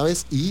Emiratos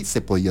Árabes y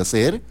se podía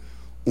hacer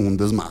un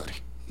desmadre.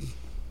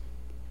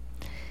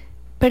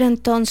 Pero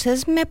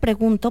entonces me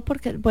pregunto,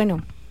 porque,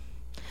 bueno,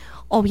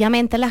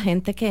 obviamente la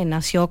gente que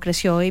nació,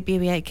 creció y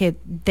vive ahí, que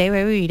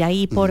debe vivir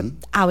ahí por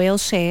A, B o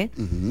C,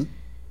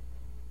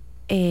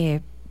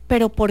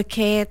 pero ¿por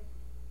qué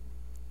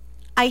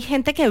hay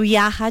gente que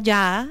viaja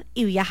ya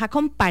y viaja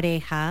con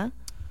pareja?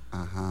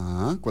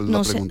 Ajá, ¿cuál es No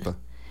la sé. pregunta?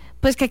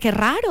 Pues que qué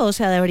raro, o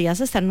sea,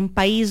 deberías estar en un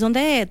país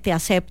donde te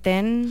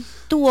acepten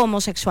tu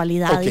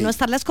homosexualidad Ok. y no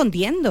estarla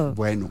escondiendo.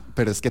 Bueno,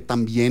 pero es que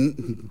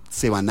también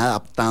se van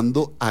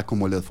adaptando a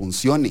cómo les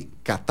funcione.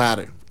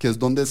 Qatar, que es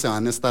donde se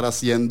van a estar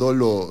haciendo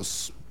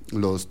los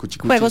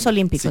cuchicuchis. Juegos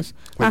Olímpicos. Sí,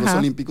 Juegos Ajá.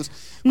 Olímpicos.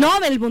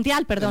 No, del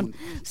Mundial, perdón.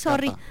 El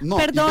Sorry. Qatar. No,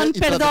 Perdón, y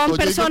trató, yo digo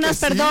personas, que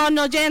sí. perdón,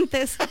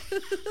 oyentes.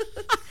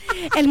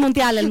 El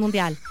Mundial. El No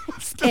Mundial.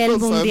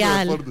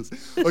 saben deportes.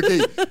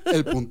 Ok,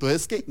 el punto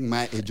es que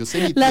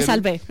La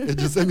salvé.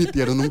 ellos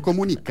emitieron un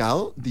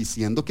comunicado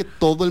diciendo que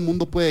todo el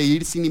mundo puede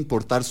ir sin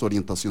importar su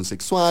orientación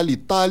sexual y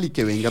tal, y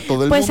que venga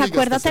todo el Pues mundo. y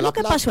acuérdate gástese lo la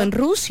que pasó plata. en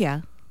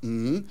Rusia.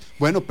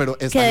 Bueno, pero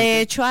esta Que de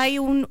gente- hecho hay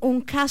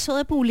un caso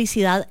de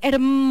publicidad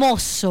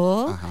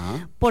hermoso,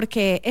 Ajá.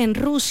 porque en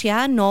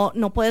Rusia no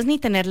puedes ni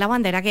tener la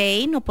bandera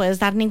gay, no puedes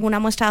dar ninguna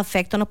muestra de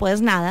afecto, no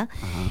puedes nada.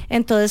 Ajá.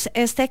 Entonces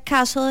este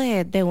caso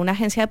de una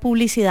agencia de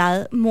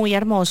publicidad muy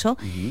hermoso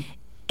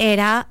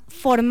era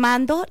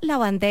formando la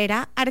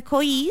bandera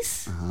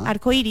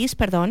arcoíris,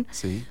 perdón,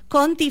 Sí.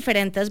 con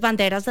diferentes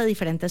banderas de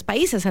diferentes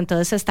países.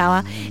 Entonces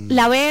estaba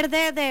la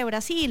verde de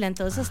Brasil,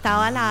 entonces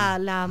estaba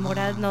la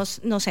morada,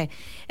 no sé.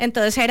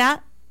 Entonces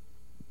era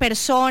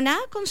persona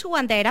con su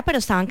bandera, pero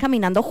estaban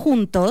caminando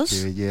juntos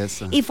Qué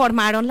belleza. y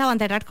formaron la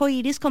bandera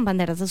arcoíris con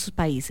banderas de sus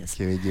países.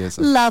 Qué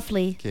belleza.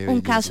 Lovely, Qué un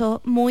belleza.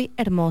 caso muy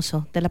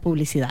hermoso de la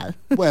publicidad.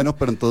 Bueno,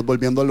 pero entonces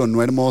volviendo a lo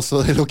no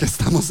hermoso de lo que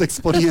estamos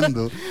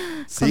exponiendo,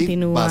 sí,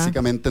 Continúa.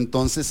 básicamente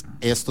entonces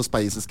estos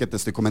países que te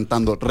estoy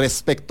comentando.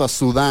 Respecto a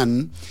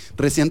Sudán,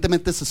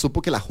 recientemente se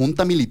supo que la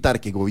junta militar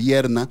que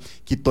gobierna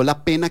quitó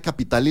la pena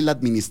capital y la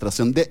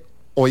administración de,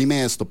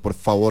 oíme esto, por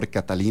favor,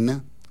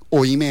 Catalina,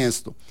 oíme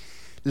esto.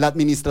 La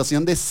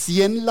administración de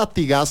 100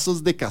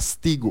 latigazos de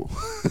castigo.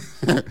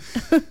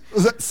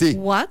 O sea, sí.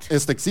 What?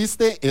 Esto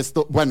existe,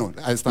 bueno,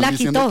 están La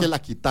diciendo quitó. que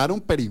la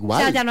quitaron, pero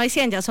igual. Ya no hay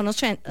 100, ya son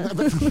 80.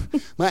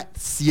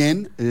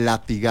 100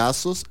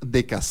 latigazos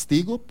de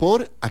castigo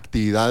por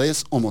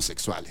actividades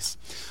homosexuales,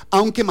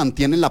 aunque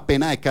mantienen la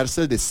pena de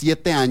cárcel de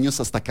 7 años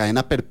hasta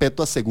cadena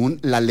perpetua según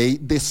la ley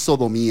de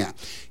sodomía.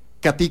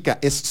 Katica,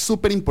 es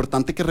súper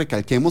importante que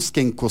recalquemos que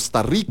en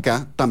Costa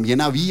Rica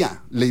también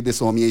había ley de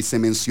sodomía y se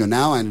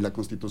mencionaba en la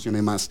Constitución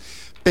y más,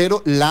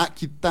 pero la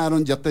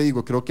quitaron, ya te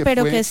digo, creo que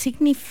Pero fue... ¿qué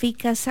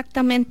significa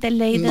exactamente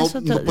ley de No, eso?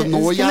 no, pues no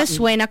Es voy que a- me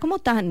suena como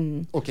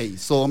tan... Ok,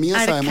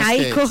 sodomía sabemos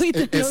Arcaico que y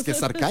todo. es que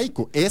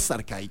es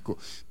arcaico.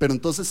 Pero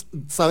entonces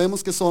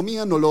sabemos que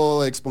sodomía, no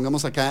lo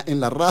expongamos acá en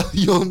la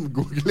radio,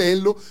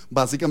 googleenlo,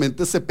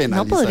 básicamente se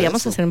penaliza. No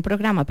podríamos eso. hacer un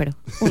programa, pero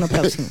uno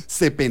próximo.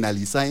 Se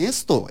penaliza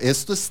esto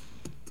es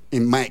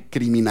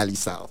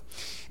criminalizado.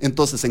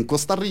 Entonces en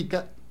Costa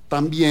Rica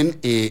también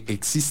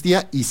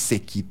existía y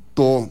se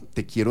quitó,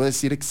 te quiero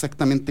decir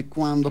exactamente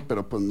cuándo,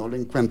 pero pues no lo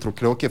encuentro,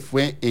 creo que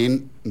fue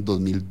en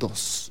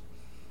 2002.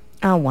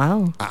 Ah,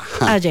 wow.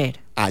 Ajá. Ayer.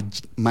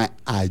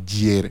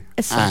 Ayer.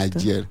 Exacto.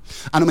 Ayer.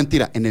 Ah, no,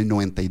 mentira, en el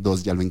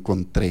 92 ya lo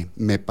encontré.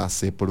 Me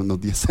pasé por unos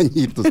 10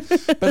 añitos.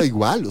 Pero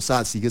igual, o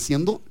sea, sigue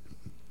siendo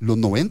los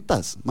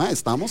 90s.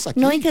 Estamos aquí.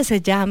 No, y que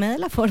se llame de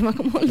la forma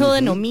como lo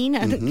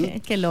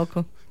denominan. Qué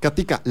loco.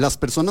 Katica, las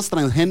personas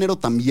transgénero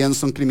también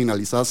son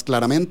criminalizadas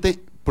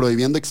claramente,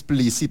 prohibiendo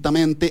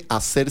explícitamente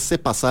hacerse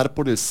pasar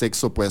por el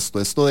sexo opuesto.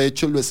 Esto de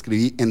hecho lo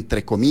escribí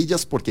entre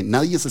comillas porque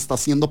nadie se está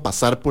haciendo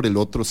pasar por el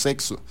otro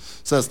sexo. O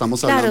sea,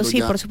 estamos hablando Claro, sí,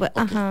 ya, por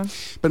supuesto. okay. Ajá.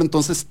 Pero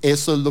entonces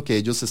eso es lo que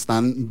ellos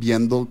están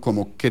viendo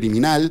como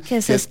criminal.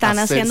 Que se están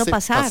haciendo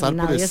pasar, por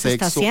nadie el se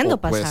está sexo haciendo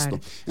opuesto. pasar.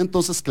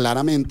 Entonces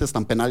claramente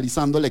están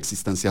penalizando la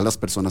existencia de las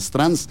personas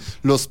trans.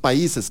 Los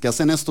países que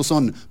hacen esto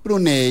son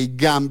Brunei,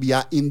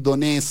 Gambia,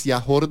 Indonesia,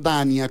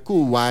 Jordania,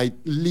 Kuwait,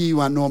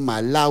 Líbano,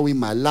 Malawi,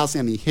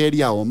 Malasia,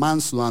 Nigeria,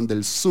 Omán, Sudán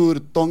del Sur,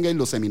 Tonga y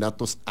los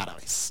Emiratos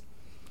Árabes.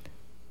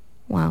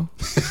 Wow.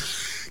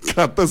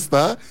 Cata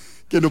está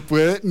que no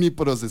puede ni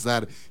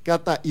procesar.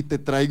 Cata, y te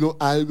traigo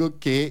algo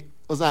que,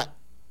 o sea,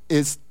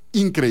 es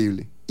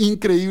increíble,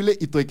 increíble,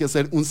 y tuve que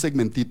hacer un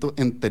segmentito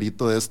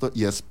enterito de esto,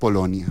 y es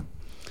Polonia.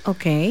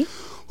 Ok.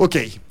 Ok,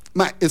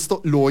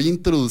 esto lo voy a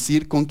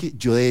introducir con que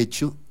yo de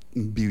hecho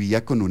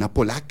vivía con una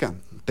polaca.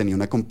 Tenía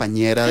una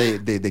compañera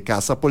de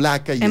casa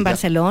polaca. Y ¿En ella,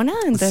 Barcelona?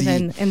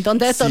 Entonces, sí, ¿en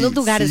dónde de todos sí, los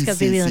lugares sí, que has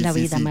sí, vivido sí, en la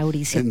sí, vida, sí,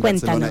 Mauricio? en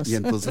Cuéntanos. Barcelona. Y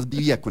entonces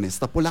vivía con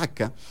esta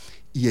polaca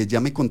y ella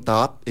me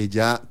contaba,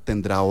 ella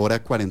tendrá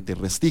ahora 40 y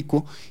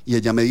restico, y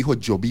ella me dijo,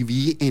 yo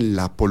viví en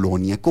la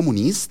Polonia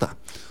comunista.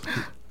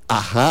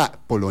 Ajá,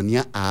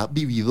 Polonia ha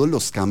vivido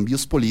los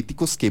cambios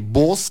políticos que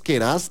vos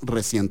querás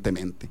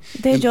recientemente.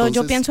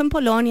 Yo pienso en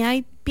Polonia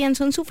y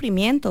pienso en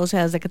sufrimiento, o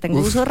sea, desde que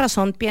tengo uso de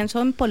razón,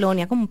 pienso en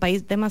Polonia como un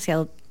país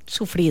demasiado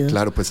sufrido.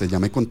 Claro, pues ella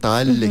me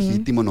contaba el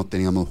legítimo, no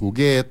teníamos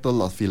juguetes,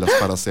 las filas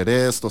para hacer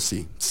esto,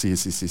 sí.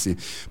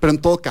 Pero en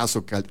todo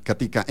caso,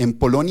 Katica, en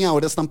Polonia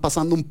ahora están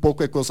pasando un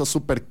poco de cosas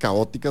súper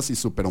caóticas y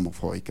súper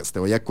homofóbicas, te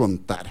voy a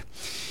contar.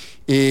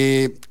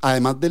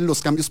 Además de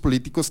los cambios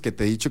políticos que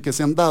te he dicho que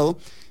se han dado,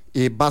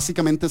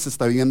 básicamente se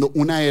está viviendo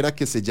una era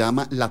que se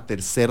llama la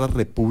Tercera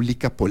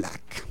República Polaca,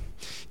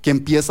 que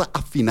empieza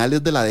a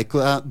finales de la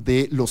década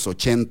de los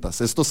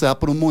 80s. Esto se da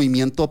por un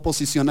movimiento de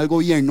oposición al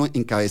gobierno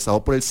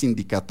encabezado por el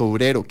sindicato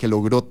obrero, que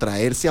logró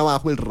traerse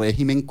abajo el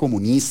régimen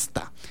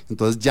comunista.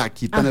 Entonces ya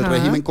quitan el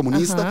régimen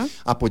comunista,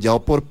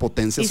 apoyado por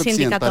potencias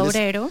occidentales. Sindicato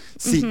obrero.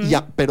 Sí,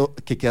 pero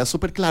que queda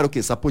súper claro que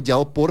es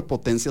apoyado por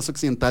potencias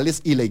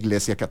occidentales y la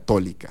Iglesia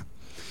Católica.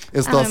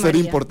 Esto va a ser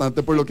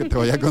importante por lo que te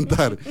voy a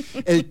contar.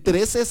 El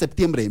 13 de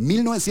septiembre de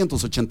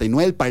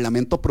 1989 el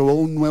Parlamento aprobó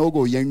un nuevo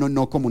gobierno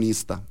no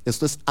comunista.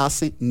 Esto es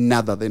hace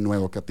nada de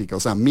nuevo, Katica. O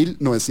sea,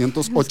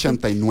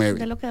 1989.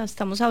 De lo que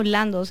estamos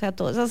hablando, o sea,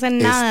 todos hacen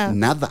nada. Es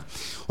nada.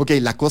 Ok,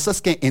 la cosa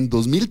es que en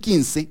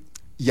 2015...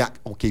 Ya,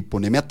 ok,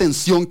 poneme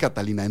atención,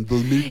 Catalina, en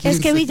 2015... Es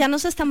que Villa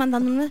nos está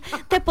mandando una...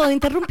 ¿Te puedo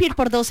interrumpir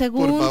por 2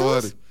 segundos? Por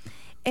favor.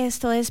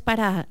 Esto es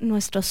para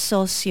nuestro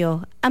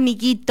socio,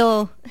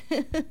 amiguito,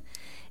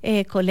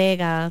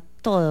 colega,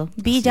 todo.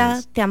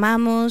 Villa, te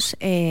amamos,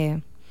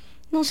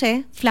 no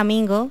sé,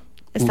 Flamingo,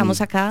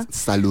 estamos acá.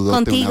 Saludote,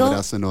 contigo, un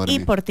abrazo enorme. y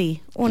por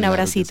ti, un Claro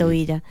abracito, que sí.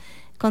 Villa.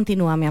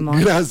 Continúa, mi amor.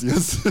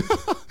 Gracias.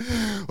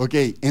 Ok,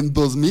 en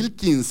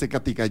 2015,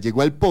 Katica,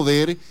 llegó al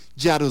poder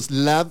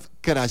Jaroslaw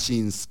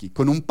Kaczynski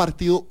con un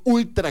partido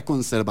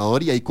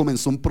ultraconservador, y ahí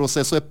comenzó un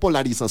proceso de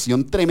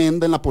polarización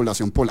tremenda en la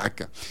población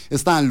polaca.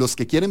 Están los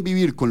que quieren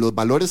vivir con los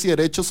valores y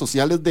derechos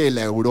sociales de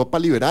la Europa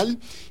liberal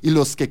y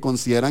los que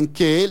consideran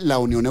que la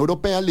Unión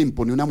Europea le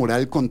impone una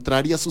moral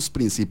contraria a sus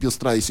principios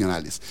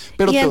tradicionales.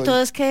 Pero ¿Y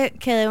entonces qué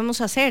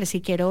debemos hacer? Si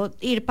quiero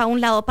ir para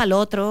un lado o para el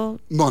otro.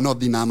 No,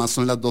 ni nada más,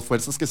 son las dos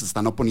fuerzas que se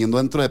están oponiendo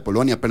dentro de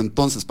Polonia. Pero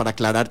entonces, para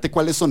aclararte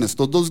cuáles son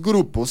estos dos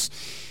grupos,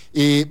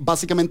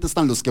 básicamente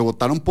están los que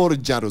votaron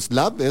por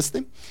Jaroslaw,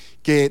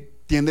 que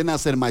tienden a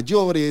ser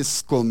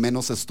mayores, con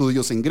menos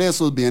estudios e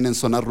ingresos, viven en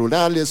zonas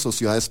rurales o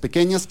ciudades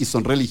pequeñas y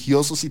son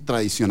religiosos y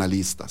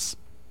tradicionalistas.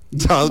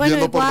 Ya vas Bueno,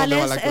 viendo por igual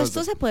dónde va la cosa.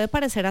 esto se puede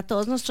parecer a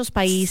todos nuestros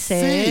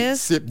países,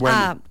 Sí, bueno.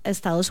 a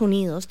Estados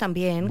Unidos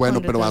también. Bueno,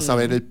 con pero vas a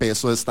ver el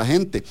peso de esta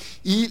gente.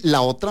 Y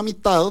la otra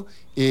mitad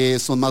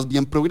son más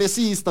bien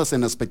progresistas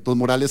en aspectos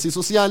morales y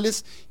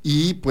sociales,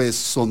 y pues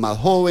son más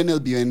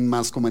jóvenes, viven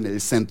más como en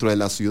el centro de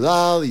la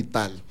ciudad y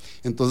tal.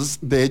 Entonces,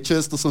 de hecho,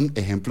 estos son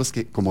ejemplos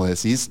que, como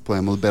decís,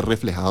 podemos ver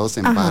reflejados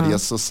en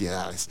varias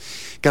sociedades.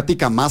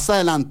 Katica, más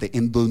adelante,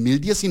 en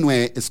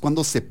 2019, es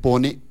cuando se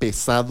pone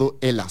pesado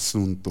el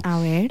asunto. A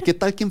ver. ¿Qué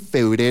tal que en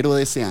febrero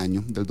de ese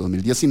año, del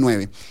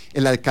 2019,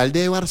 el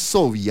alcalde de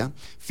Varsovia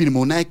firmó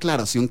una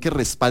declaración que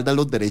respalda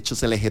los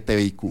derechos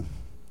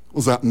LGBTQI?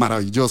 O sea,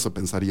 maravilloso,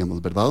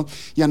 pensaríamos, ¿verdad?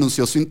 Y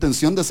anunció su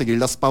intención de seguir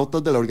las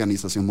pautas de la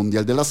Organización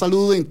Mundial de la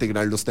Salud e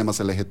integrar los temas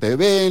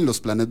LGTB en los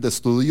planes de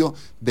estudio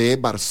de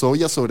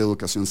Varsovia sobre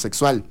educación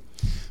sexual.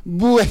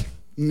 Bueno,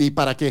 ni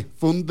para qué.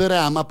 Fue un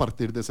drama a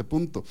partir de ese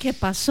punto. ¿Qué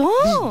pasó?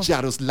 Y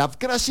Jaroslaw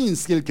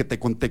Kaczynski, el que te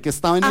conté que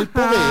estaba en el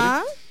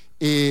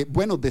poder,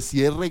 bueno,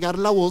 decide regar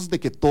la voz de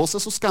que todos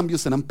esos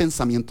cambios eran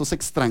pensamientos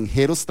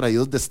extranjeros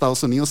traídos de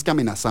Estados Unidos que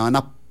amenazaban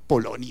a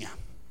Polonia.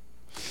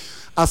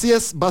 Así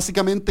es,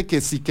 básicamente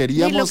que si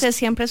queríamos... Y lo que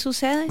siempre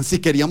sucede. Si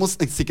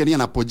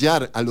querían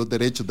apoyar a los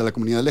derechos de la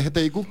comunidad LGBTQ,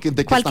 ¿de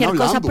qué Cualquier están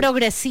hablando? cosa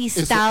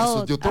progresista. Eso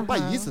es de otro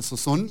país, esos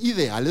son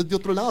ideales de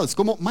otro lado. Es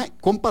como,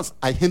 compas,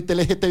 hay gente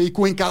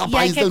LGBTQ en cada Y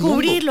país del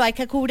mundo.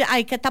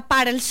 hay que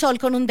tapar el sol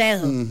con un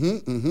dedo.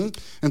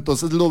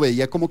 Entonces lo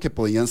veía como que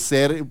podían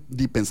ser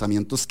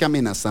pensamientos que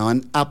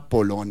amenazaban a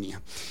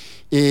Polonia.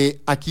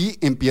 Aquí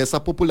empieza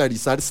a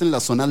popularizarse en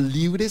las zonas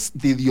libres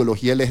de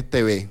ideología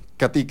LGTB.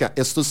 Katica,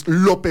 esto es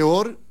lo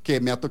peor que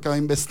me ha tocado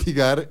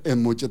investigar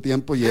en mucho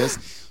tiempo y es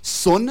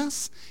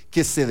zonas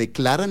que se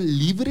declaran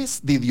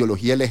libres de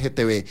ideología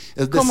LGTB.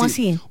 Es ¿Cómo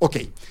decir,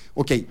 así?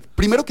 Ok.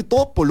 Primero que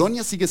todo,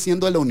 Polonia sigue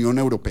siendo de la Unión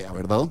Europea,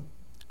 ¿verdad?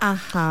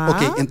 Ajá.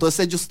 Ok, entonces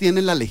ellos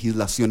tienen la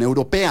legislación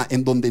europea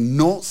en donde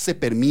no se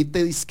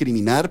permite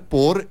discriminar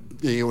por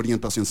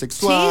orientación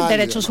sexual. Sí,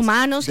 derechos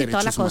humanos y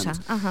toda la derechos cosa.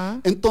 humanos.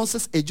 Ajá.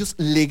 Entonces ellos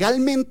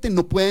legalmente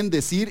no pueden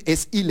decir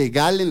es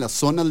ilegal en las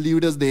zonas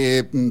libres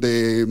de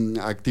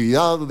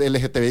actividad de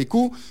LGTBIQ,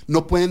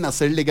 no pueden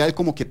hacer legal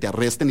como que te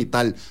arresten y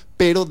tal,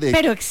 pero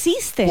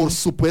existe. Por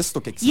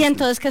supuesto que existe. ¿Y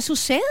entonces qué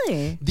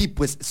sucede?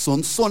 Pues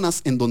son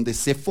zonas en donde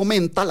se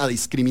fomenta la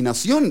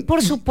discriminación.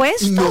 Por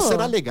supuesto. Y no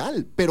será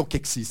legal, pero que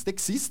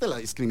existe la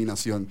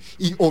discriminación.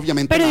 Y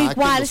obviamente pero nada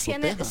igual que los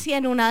proteja. si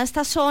en una de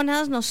estas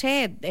zonas, no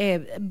sé,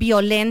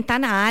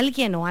 violentan a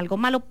alguien o algo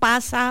malo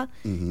pasa,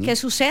 ¿qué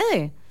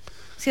sucede?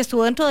 Si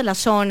estuvo dentro de la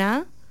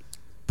zona...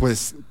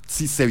 Pues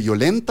si se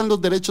violentan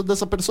los derechos de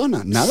esa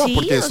persona, nada, sí,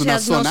 porque es una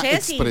zona no sé,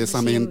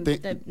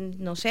 expresamente...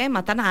 no sé,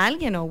 matan a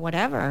alguien o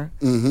whatever.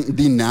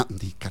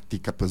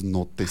 Katica, pues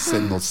no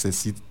sé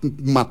si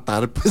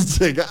matar pues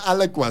llega a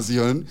la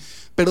ecuación,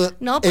 pero...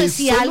 No, pues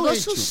si algo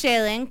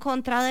sucede en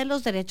contra de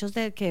los derechos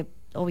de que...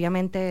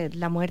 Obviamente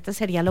la muerte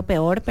sería lo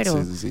peor,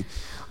 pero... Sí.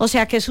 O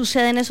sea, ¿qué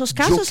sucede en esos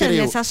casos? En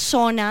esas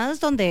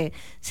zonas donde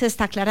se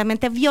está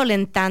claramente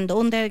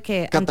violentando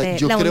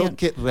yo creo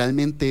que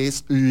realmente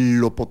es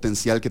lo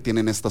potencial que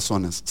tienen estas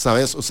zonas,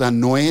 ¿sabes? O sea,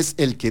 no es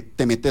el que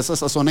te metes a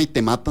esa zona y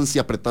te matan si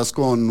apretas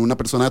con una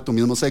persona de tu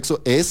mismo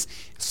sexo,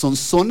 son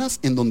zonas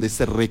en donde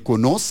se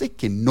reconoce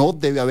que no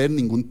debe haber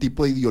ningún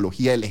tipo de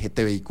ideología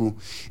LGTBIQ.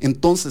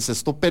 Entonces,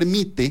 esto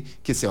permite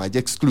que se vaya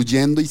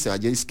excluyendo y se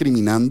vaya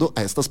discriminando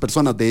a estas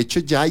personas. De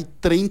hecho, ya hay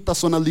 30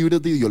 zonas libres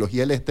de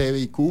ideología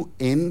LGTBIQ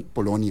en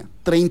Polonia.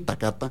 30,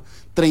 Cata.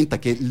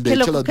 30, que de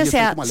hecho las que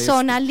sea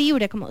zona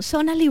libre, como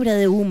zona libre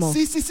de humo.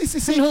 Sí.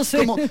 No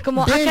sé,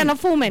 como ven, acá no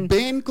fumen.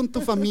 Ven con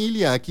tu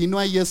familia, aquí no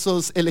hay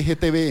esos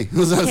LGTB.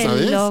 O sea, qué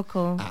 ¿sabes?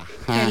 Loco.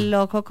 Ajá. Qué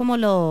loco como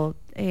lo...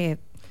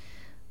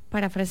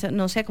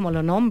 no sé cómo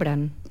lo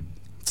nombran.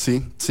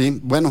 Sí,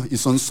 bueno, y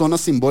son zonas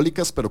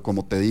simbólicas, pero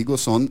como te digo,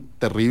 son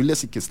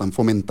terribles y que están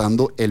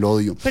fomentando el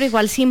odio. Pero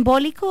igual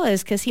simbólico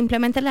es que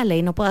simplemente la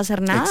ley no puede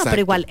hacer nada, Exacto.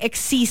 Pero igual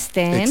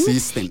existen.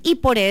 Y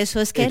por eso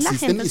es que la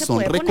gente se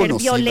puede poner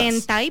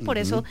violenta y por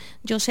eso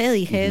yo sé,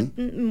 dije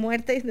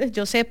muerte,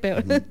 yo sé,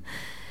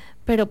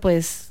 pero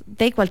pues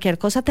de cualquier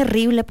cosa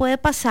terrible puede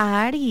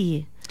pasar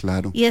y...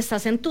 Claro. Y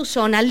estás en tu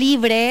zona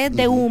libre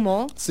de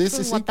humo. Sí.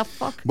 What the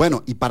fuck?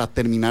 Bueno, y para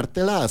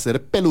terminártela de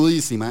hacer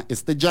peludísima,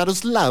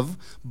 Yaroslav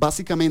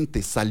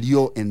básicamente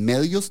salió en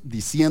medios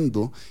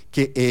diciendo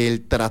que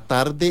el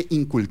tratar de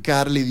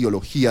inculcar la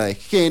ideología de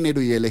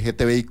género y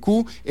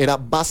LGTBIQ era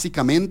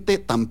básicamente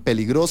tan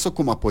peligroso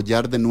como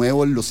apoyar de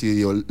nuevo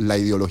la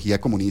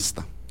ideología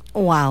comunista.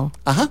 Wow.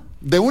 Ajá,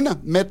 de una,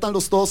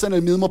 métanlos todos en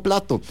el mismo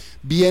plato.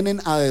 Vienen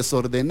a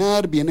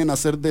desordenar, vienen a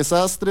hacer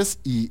desastres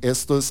y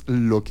esto es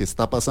lo que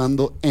está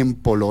pasando en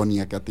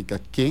Polonia, Katica.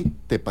 ¿Qué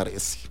te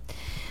parece?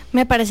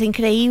 Me parece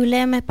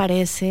increíble, me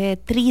parece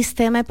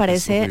triste, me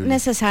parece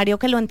necesario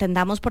que lo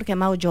entendamos porque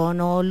Mau, yo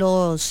no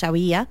lo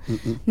sabía,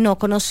 no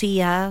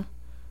conocía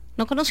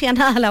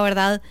nada, la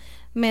verdad,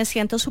 me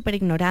siento súper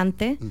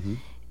ignorante.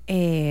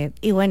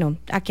 Y bueno,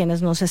 a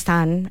quienes nos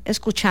están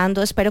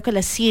escuchando, espero que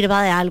les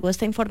sirva de algo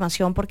esta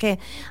información porque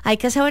hay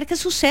que saber qué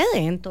sucede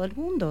en todo el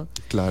mundo.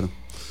 Claro.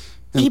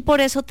 Y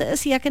por eso te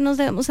decía que nos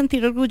debemos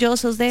sentir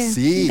orgullosos de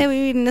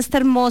vivir en este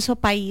hermoso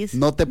país.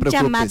 No te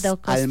preocupes, llamado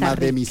Costa alma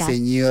Rica. de mi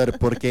señor,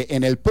 porque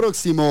en el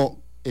próximo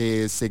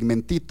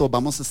segmentito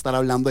vamos a estar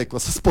hablando de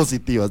cosas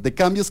positivas, de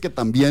cambios que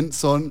también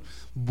son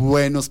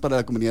buenos para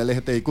la comunidad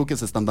LGTBIQ que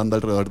se están dando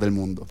alrededor del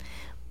mundo.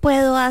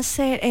 ¿Puedo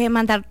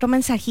mandar otro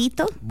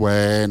mensajito?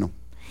 Bueno.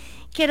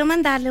 Quiero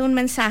mandarle un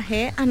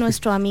mensaje a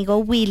nuestro amigo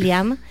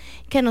William,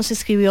 que nos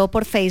escribió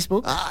por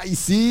Facebook. ¡Ay,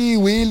 sí,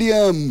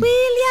 William!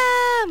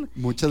 ¡William!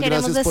 Muchas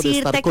Queremos gracias por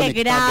estar decirte que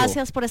conectado.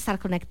 gracias por estar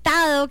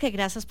conectado, que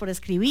gracias por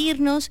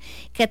escribirnos,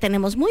 que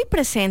tenemos muy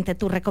presente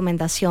tu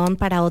recomendación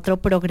para otro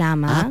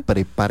programa.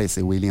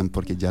 Prepárese, William,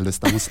 porque ya lo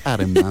estamos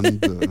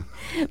armando.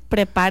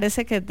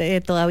 Prepárese,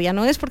 que todavía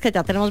no es porque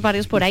ya tenemos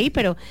varios por ahí,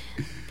 pero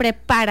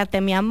prepárate,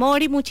 mi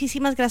amor, y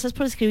muchísimas gracias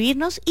por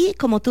escribirnos y,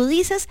 como tú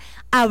dices,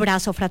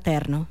 abrazo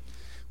fraterno.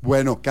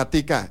 Bueno,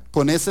 Katica,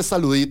 con ese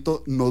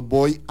saludito nos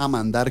voy a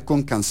mandar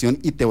con canción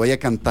y te voy a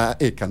contar,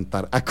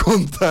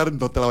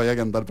 no te la voy a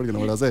cantar porque no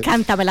me la sé.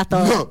 Cántamela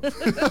toda. No.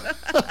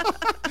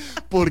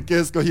 ¿Por qué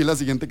escogí la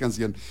siguiente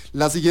canción?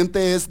 La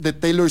siguiente es de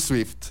Taylor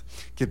Swift.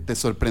 que te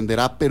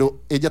sorprenderá,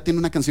 pero ella tiene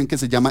una canción que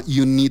se llama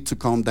You Need to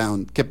Calm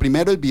Down, que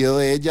primero el video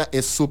de ella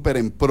es súper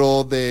en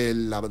pro de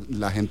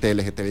la gente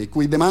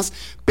LGBTQI y demás,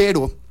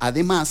 pero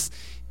además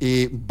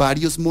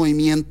varios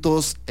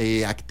movimientos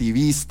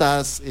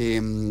activistas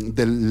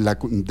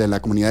de la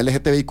comunidad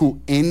LGBTQ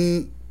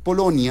en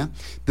Polonia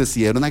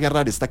decidieron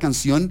agarrar esta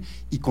canción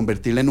y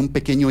convertirla en un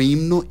pequeño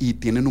himno, y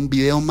tienen un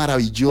video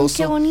maravilloso.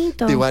 Qué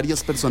bonito. De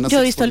varias personas. Yo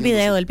he visto el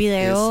video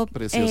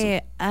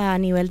es a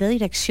nivel de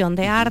dirección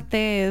de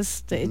arte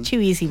es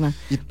chivísima,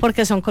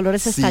 porque son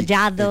colores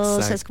estallados,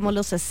 exacto. es como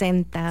los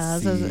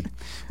 60. Sí.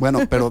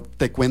 Bueno, pero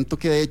te cuento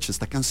que de hecho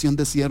esta canción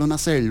decidieron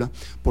hacerla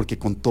porque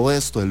con todo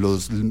esto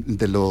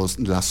de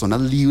las zonas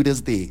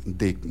libres de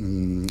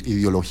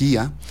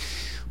ideología,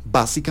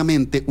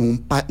 básicamente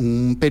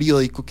un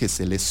periódico que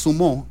se les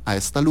sumó a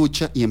esta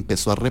lucha y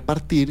empezó a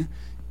repartir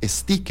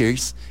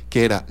stickers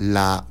que era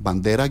la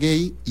bandera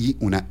gay y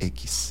una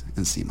X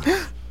encima.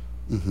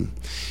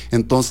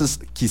 Entonces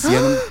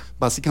quisieron,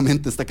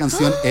 básicamente esta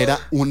canción era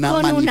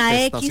una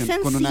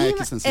manifestación con una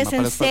X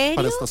encima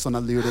para estas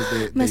zonas libres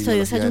de Me estoy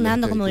ideología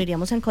desayunando, LGBTQ. como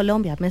diríamos en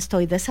Colombia, me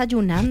estoy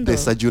desayunando.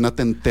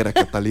 Desayúnate entera,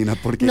 Catalina,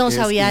 porque No es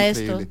sabía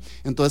increíble. esto.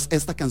 Entonces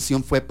esta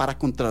canción fue para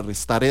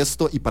contrarrestar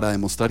esto y para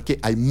demostrar que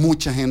hay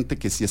mucha gente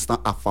que sí está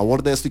a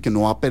favor de esto y que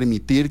no va a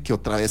permitir que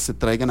otra vez se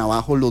traigan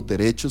abajo los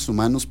derechos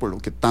humanos por lo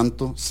que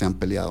tanto se han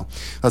peleado.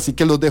 Así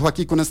que los dejo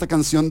aquí con esta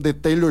canción de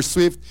Taylor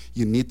Swift,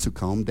 You Need to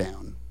Calm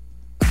Down.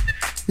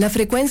 La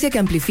frecuencia que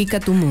amplifica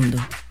tu mundo.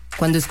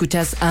 Cuando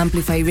escuchas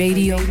Amplify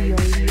Radio,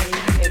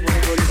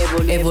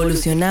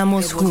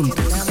 evolucionamos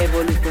juntos.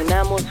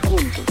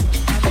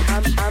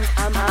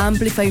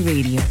 Amplify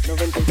Radio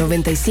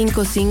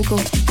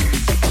 95.5,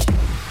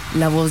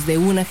 la voz de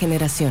una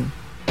generación.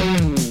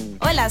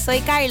 Hola, soy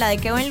Carla de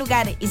Qué Buen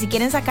Lugar, y si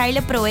quieren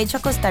sacarle provecho a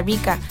Costa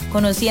Rica,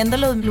 conociendo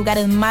los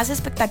lugares más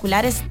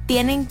espectaculares,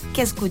 tienen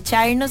que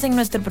escucharnos en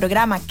nuestro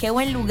programa Qué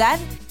Buen Lugar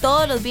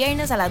todos los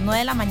viernes a las 9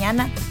 de la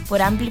mañana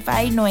por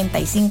Amplify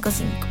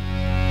 95.5.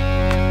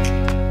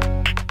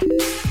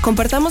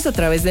 Compartamos a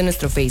través de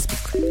nuestro Facebook,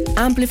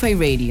 Amplify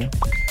Radio.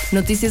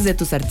 Noticias de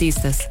tus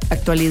artistas,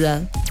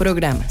 actualidad,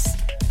 programas.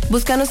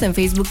 Búscanos en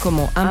Facebook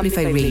como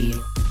Amplify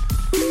Radio.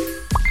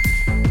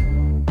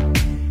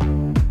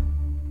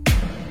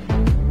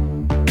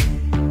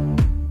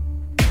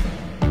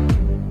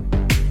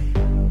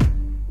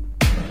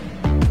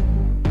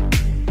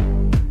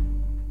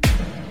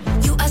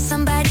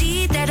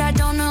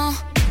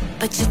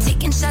 But you're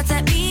taking shots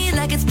at me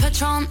like it's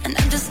Patron, and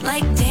I'm just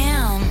like,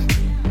 damn,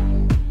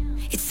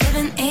 it's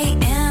 7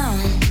 a.m.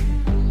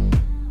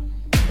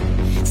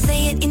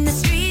 Say it in the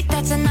street,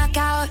 that's a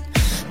knockout,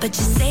 but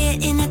you say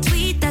it in a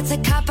tweet, that's a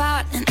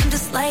cop-out, and I'm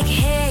just like,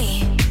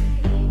 hey,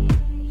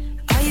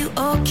 are you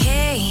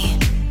okay?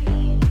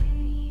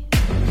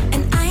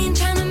 And I ain't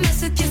trying to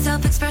mess with your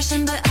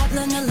self-expression, but I've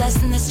learned a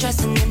lesson that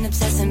stressing and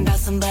obsessing about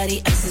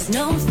somebody else is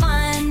no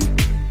fun.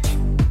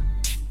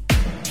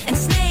 And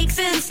snakes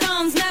and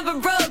stones never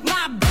broke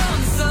my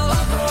bones, so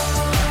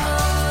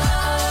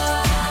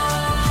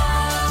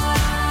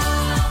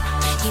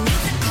you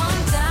need to calm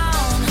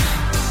down.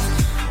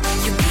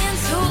 You're being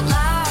too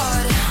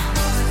loud,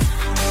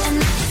 and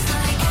I'm just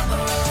like,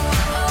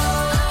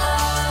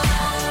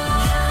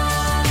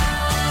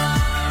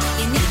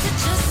 you need to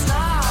just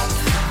stop.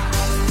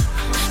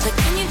 But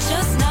can you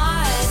just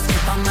not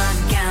slip on my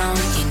gown?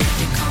 You need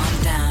to calm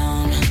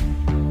down.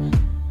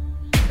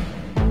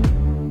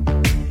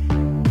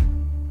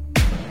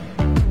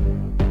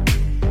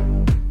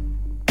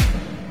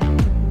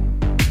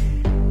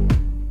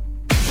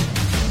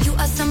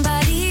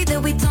 Somebody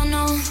that we don't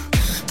know,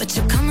 but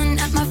you're coming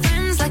at my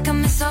friends like a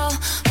missile.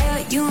 Why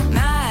are you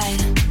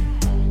mad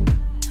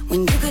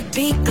when you could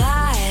be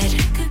glad?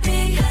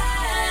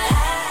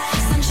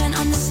 Sunshine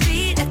on the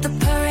street at the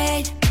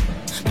parade,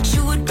 but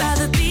you would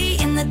rather be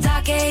in the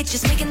dark age,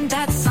 just making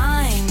that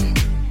sign.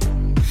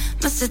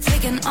 Must have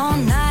taken all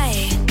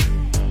night.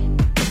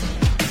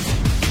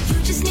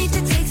 You just need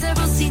to take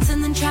several seats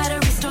and then try to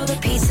restore the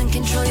peace and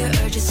control your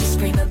urges to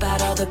scream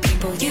about all the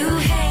people you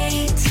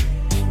hate.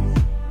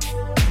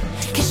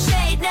 Cause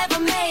shade never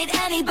made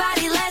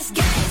anybody less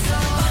gay, so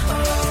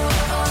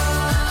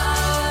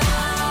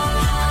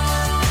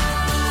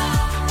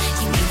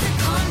you need to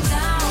calm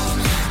down.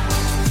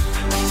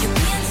 You're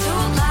being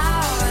too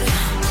loud,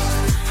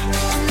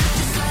 and I'm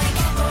just like,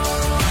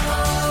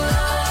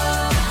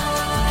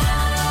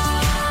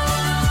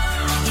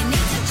 you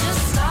need to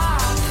just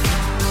stop.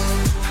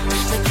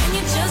 But can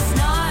you just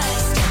not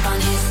step on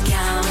his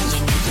gown? You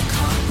need to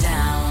calm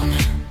down.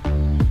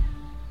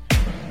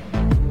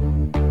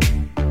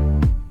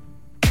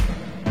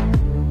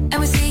 And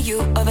we see you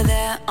over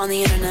there on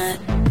the internet,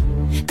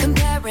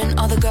 comparing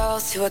all the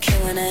girls who are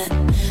killing it.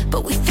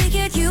 But we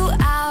figured you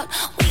out,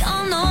 we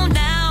all know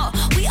now.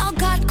 We all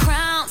got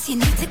crowns, you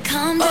need to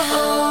calm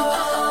down.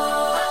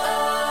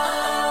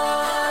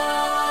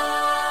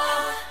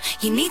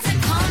 You need to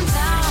calm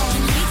down,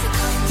 you need to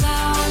calm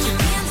down. You're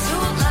being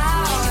too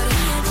loud,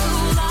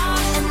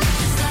 and I'm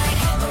just like,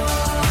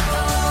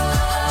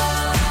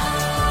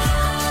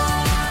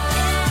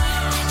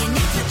 you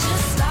need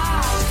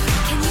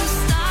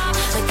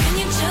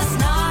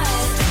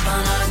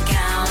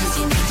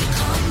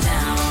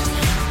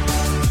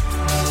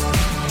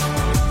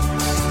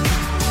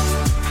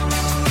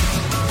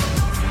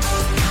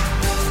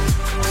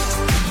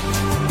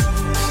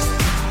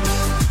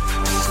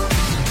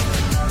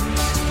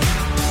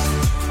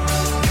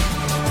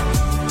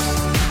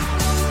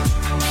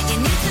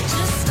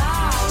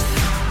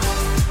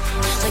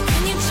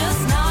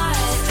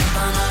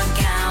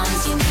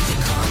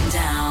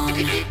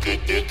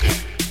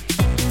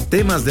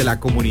Temas de la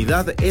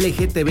comunidad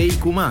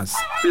LGTBIQ+.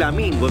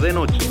 Flamingo de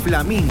noche.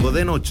 Flamingo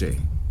de noche.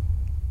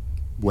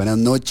 Buenas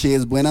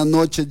noches,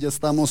 ya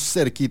estamos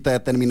cerquita de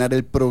terminar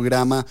el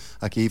programa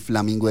aquí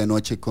Flamingo de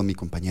Noche con mi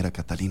compañera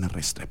Catalina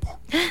Restrepo.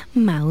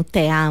 Mau,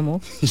 te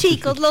amo.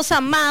 Chicos, los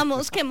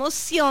amamos, qué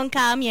emoción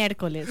cada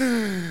miércoles.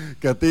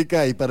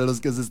 Katica, y para los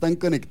que se están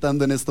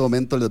conectando en este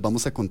momento, les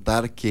vamos a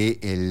contar que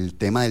el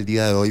tema del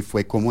día de hoy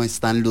fue cómo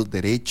están los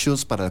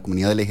derechos para la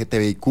comunidad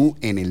LGTBIQ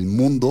en el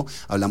mundo.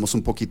 Hablamos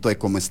un poquito de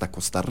cómo está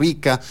Costa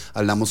Rica,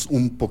 hablamos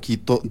un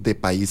poquito de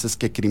países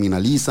que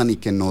criminalizan y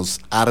que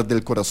nos arde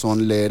el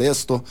corazón leer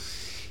esto.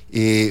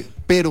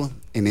 Pero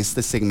en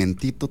este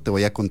segmentito te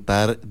voy a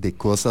contar de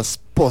cosas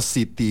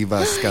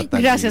positivas,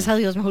 Catalina. Gracias a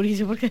Dios,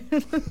 Mauricio, porque...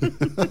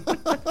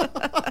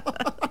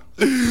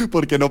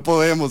 porque no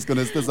podemos con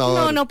este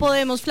sabor. No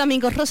podemos,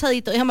 flamingo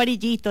rosadito y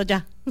amarillito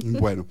ya.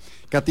 Bueno,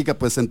 Katica,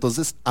 pues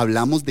entonces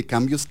hablamos de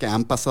cambios que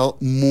han pasado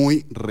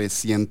muy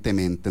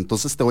recientemente.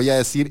 Entonces te voy a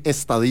decir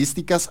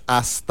estadísticas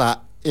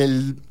hasta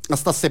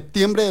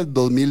septiembre del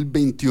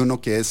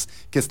 2021 que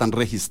están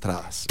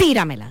registradas.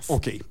 Tíramelas.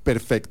 Ok,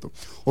 perfecto.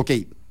 Ok,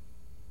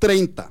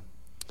 30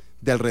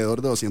 de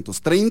alrededor de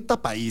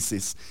 230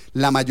 países,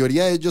 la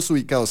mayoría de ellos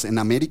ubicados en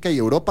América y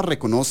Europa,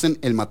 reconocen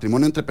el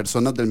matrimonio entre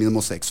personas del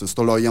mismo sexo.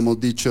 Esto lo habíamos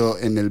dicho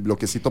en el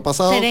bloquecito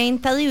pasado.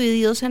 30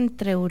 divididos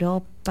entre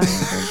Europa.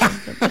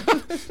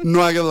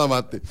 No hagas la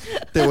mate.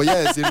 Te voy a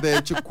decir, de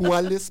hecho,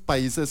 cuáles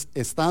países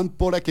están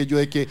por aquello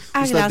de que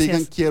ustedes gracias.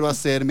 digan, quiero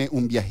hacerme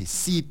un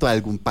viajecito a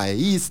algún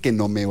país, que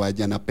no me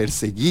vayan a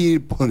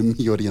perseguir por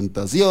mi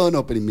orientación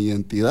o por mi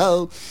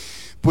identidad.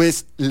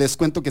 Pues les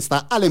cuento que está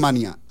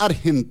Alemania,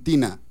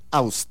 Argentina,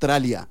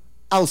 Australia,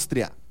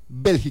 Austria,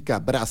 Bélgica,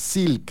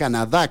 Brasil,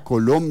 Canadá,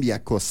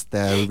 Colombia,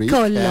 Costa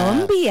Rica.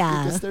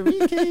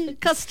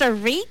 Costa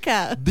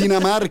Rica.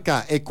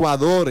 Dinamarca,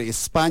 Ecuador,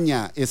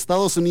 España,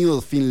 Estados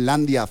Unidos,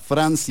 Finlandia,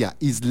 Francia,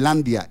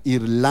 Islandia,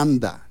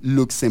 Irlanda,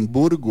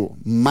 Luxemburgo,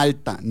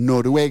 Malta,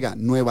 Noruega,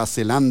 Nueva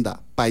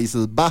Zelanda,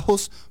 Países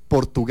Bajos,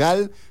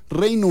 Portugal,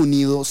 Reino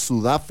Unido,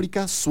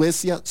 Sudáfrica,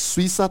 Suecia,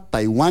 Suiza,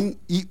 Taiwán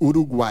y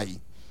Uruguay.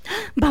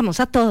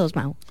 Vamos a todos,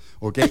 Mau.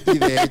 Ok,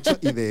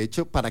 y de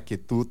hecho, para que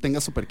tú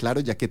tengas súper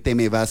claro, ya que te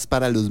me vas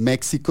para los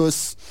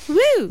Méxicos,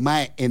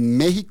 mae, en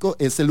México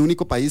es el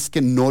único país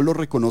que no lo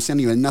reconoce a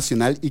nivel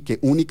nacional y que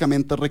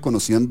únicamente es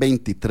reconocido en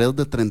 23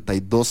 de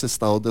 32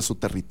 estados de su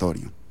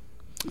territorio.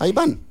 Ahí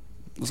van,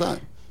 o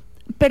sea...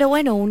 Pero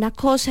bueno, una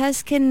cosa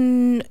es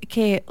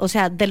que, o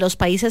sea, de los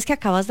países que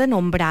acabas de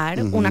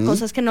nombrar, una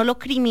cosa es que no lo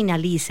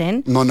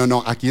criminalicen.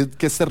 No, aquí es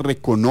que se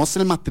reconoce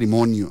el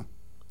matrimonio.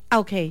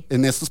 Ok.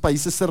 En estos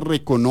países se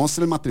reconoce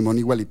el matrimonio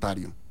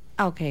igualitario.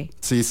 Ok.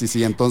 Sí.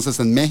 Entonces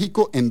en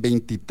México, en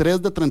 23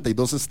 de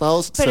 32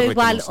 estados pero se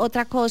igual, reconoce.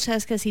 otra cosa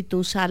es que si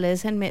tú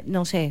sales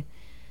no sé,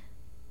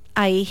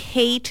 hay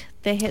hate,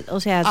 o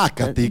sea...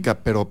 Katica,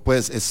 pero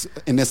pues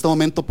en este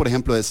momento, por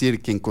ejemplo,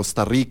 decir que en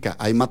Costa Rica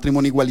hay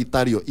matrimonio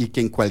igualitario y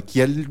que en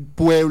cualquier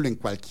pueblo, en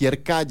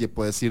cualquier calle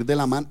puedes ir de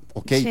la mano,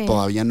 ok, sí.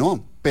 Todavía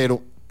no,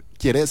 pero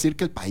quiere decir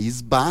que el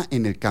país va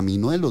en el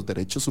camino de los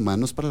derechos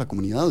humanos para la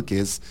comunidad, que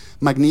es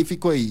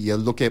magnífico y es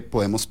lo que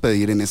podemos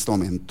pedir en este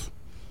momento.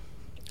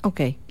 Ok.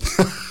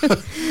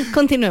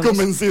 Continuemos.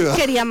 Convencida.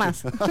 Quería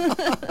más.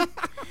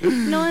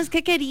 No, es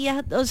que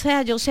quería, o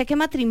sea, yo sé que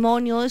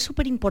matrimonio es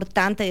súper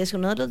importante, es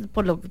uno de los,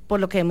 por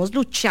lo que hemos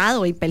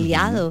luchado y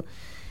peleado,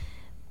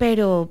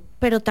 pero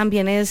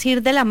también es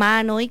ir de la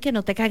mano y que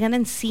no te caigan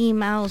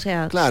encima, o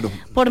sea, claro.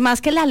 Por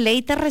más que la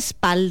ley te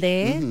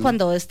respalde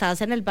cuando estás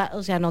en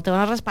o sea, no te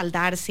van a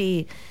respaldar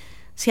si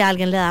a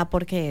alguien le da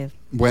porque...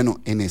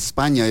 Bueno, en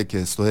España,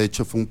 que esto de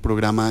hecho fue un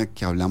programa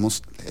que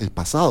hablamos, el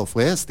pasado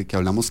fue que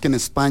hablamos que en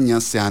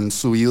España se han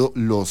subido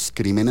los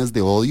crímenes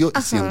de odio,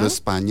 y siendo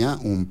España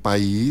un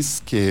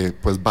país que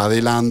pues va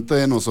delante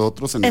de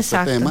nosotros en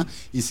Exacto. este tema,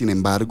 y sin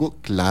embargo,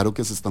 claro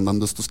que se están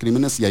dando estos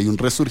crímenes y hay un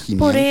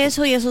resurgimiento. Por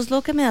eso, y eso es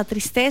lo que me da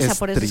tristeza, Es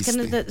por eso triste. es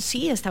que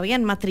sí, está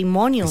bien,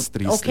 matrimonio, Es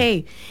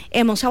triste. ok,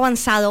 hemos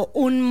avanzado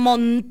un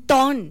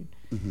montón,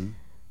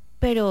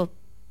 pero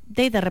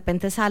de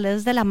repente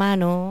sales de la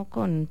mano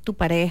con tu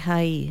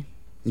pareja y...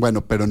 Bueno,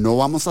 pero no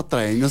vamos a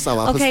traernos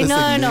abajo Ok, este no,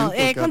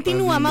 segmento,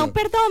 continúa, Catalina. Mau,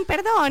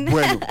 perdón.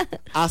 Bueno,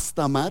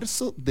 hasta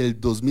marzo del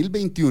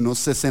 2021,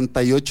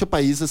 68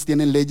 países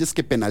tienen leyes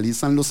que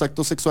penalizan los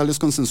actos sexuales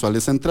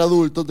consensuales entre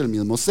adultos del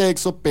mismo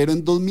sexo, pero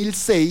en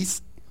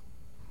 2006,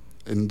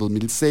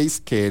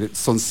 que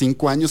son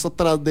 5 años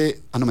atrás de...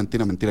 no,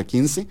 mentira,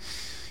 15,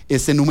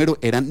 ese número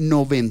eran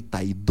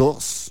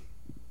 92.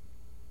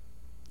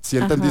 ¿Sí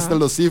entendiste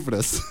las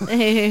cifras?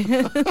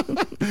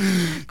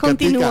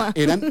 Continúa. Katica,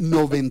 eran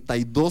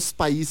 92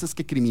 países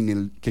que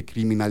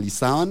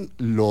criminalizaban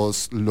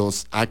los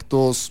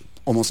actos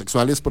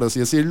homosexuales, por así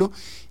decirlo,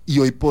 y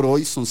hoy por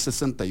hoy son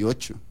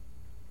 68.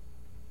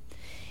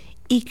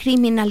 Y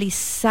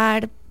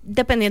criminalizar,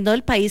 dependiendo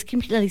del país,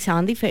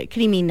 criminalizan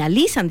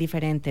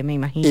diferente, me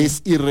imagino.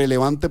 Es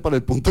irrelevante para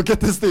el punto que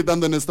te estoy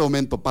dando en este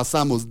momento.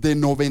 Pasamos de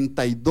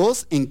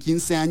 92 en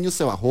 15 años,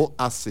 se bajó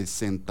a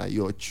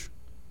 68.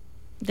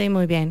 De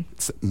muy bien.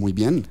 Muy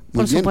bien, muy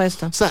Por bien.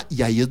 supuesto. O sea,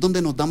 y ahí es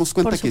donde nos damos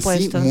cuenta Por que sí,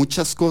 supuesto.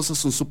 muchas cosas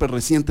son súper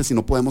recientes y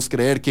no podemos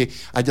creer que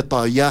haya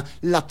todavía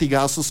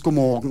latigazos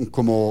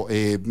como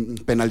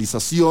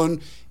penalización,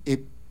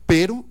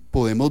 pero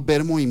podemos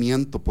ver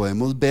movimiento,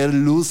 podemos ver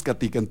luz,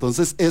 Katica.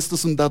 Entonces, esto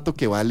es un dato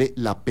que vale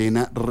la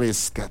pena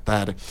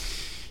rescatar.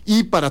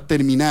 Y para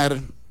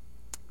terminar,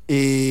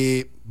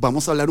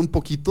 vamos a hablar un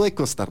poquito de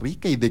Costa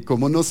Rica y de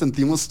cómo nos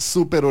sentimos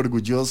súper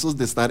orgullosos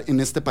de estar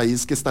en este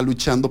país que está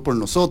luchando por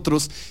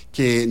nosotros,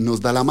 que nos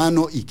da la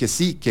mano y que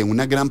sí, que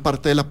una gran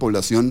parte de la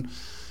población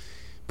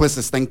pues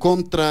está en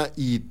contra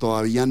y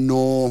todavía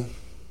no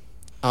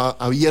ha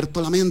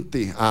abierto la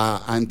mente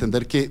a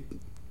entender que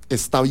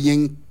está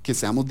bien que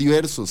seamos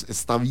diversos,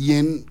 está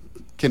bien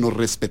que nos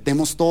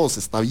respetemos todos,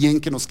 está bien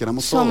que nos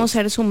queramos todos. Somos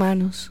seres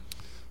humanos.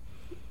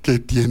 ¿Qué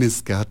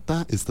tienes,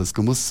 Cata? Estás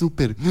como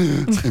súper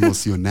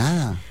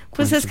emocionada.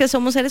 Pues es que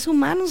somos seres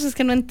humanos, es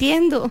que no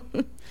entiendo.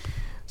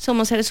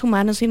 Somos seres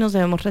humanos y nos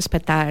debemos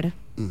respetar,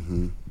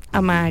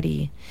 amar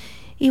y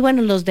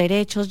bueno, los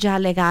derechos ya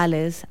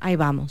legales, ahí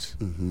vamos.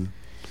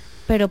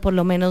 Pero por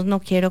lo menos no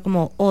quiero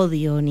como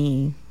odio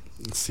ni...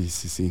 Sí.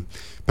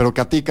 Pero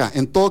Katica,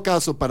 en todo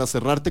caso, para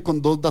cerrarte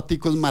con 2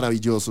 daticos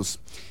maravillosos.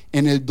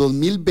 En el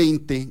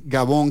 2020,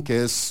 Gabón,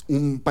 que es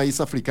un país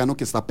africano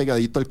que está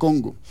pegadito al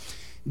Congo,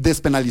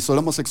 despenalizó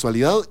la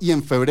homosexualidad, y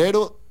en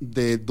febrero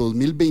de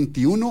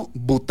 2021,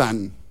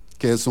 Bután,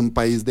 que es un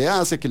país de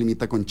Asia que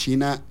limita con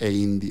China e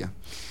India.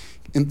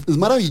 Es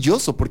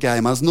maravilloso porque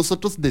además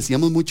nosotros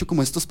decíamos mucho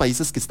como estos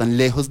países que están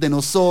lejos de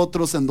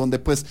nosotros, en donde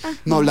pues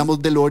no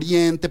hablamos del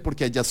oriente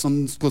porque allá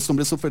son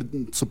costumbres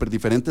súper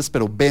diferentes,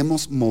 pero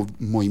vemos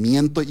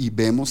movimiento y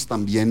vemos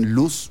también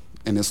luz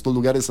en estos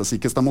lugares, así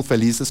que estamos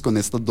felices con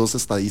estas 2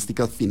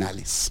 estadísticas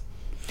finales.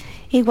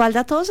 Igual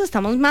de todos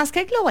estamos más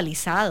que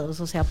globalizados,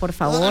 o sea, por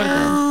favor.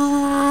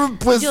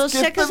 Pues, yo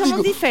sé que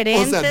somos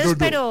diferentes, o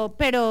sea, no.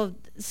 pero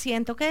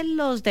siento que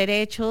los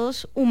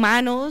derechos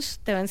humanos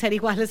deben ser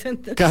iguales en,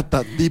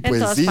 Cata, pues, en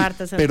todas sí,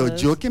 partes. Pero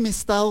entonces. yo que me he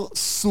estado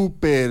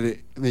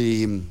súper...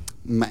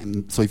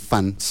 soy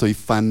fan,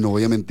 no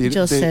voy a mentir.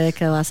 Yo sé de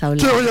qué vas a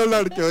hablar. ¿Qué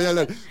voy a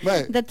hablar?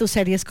 Vale. De tus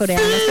series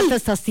coreanas que te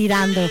estás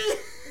tirando.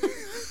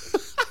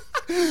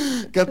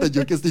 Cata,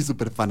 yo que estoy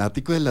súper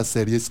fanático de las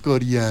series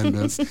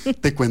coreanas,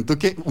 te cuento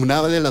que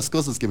una de las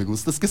cosas que me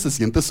gusta es que se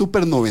siente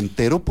súper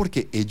noventero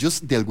porque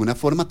ellos de alguna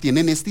forma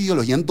tienen esta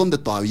ideología en donde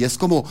todavía es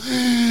como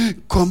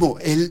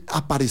él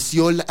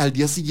apareció al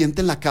día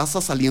siguiente en la casa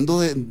saliendo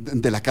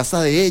de la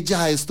casa de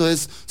ella, esto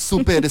es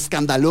súper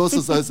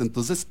escandaloso, ¿sabes?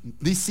 Entonces,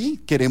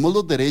 sí, queremos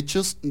los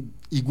derechos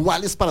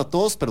iguales para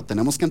todos, pero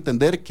tenemos que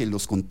entender que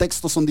los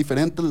contextos son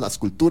diferentes, las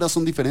culturas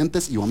son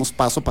diferentes y vamos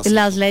paso a paso.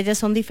 Las leyes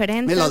son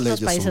diferentes, Las los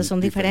leyes países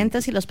son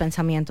diferentes y los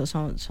pensamientos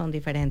son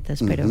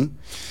diferentes, pero...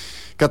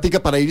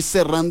 Katica, para ir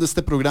cerrando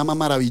este programa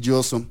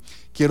maravilloso,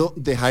 quiero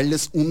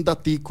dejarles un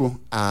datico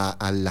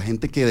a la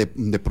gente que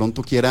de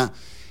pronto quiera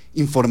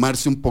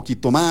informarse un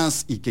poquito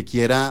más y que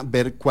quiera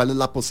ver cuál es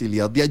la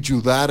posibilidad de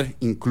ayudar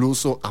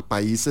incluso a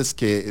países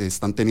que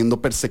están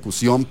teniendo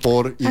persecución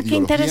por ideología. ¡Qué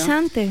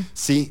interesante!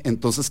 Sí,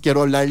 entonces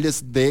quiero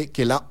hablarles de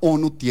que la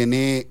ONU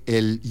tiene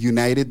el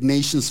United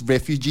Nations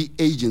Refugee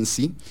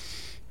Agency,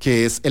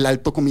 que es el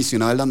alto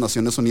comisionado de las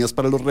Naciones Unidas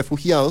para los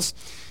Refugiados,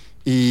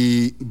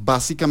 y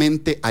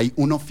básicamente hay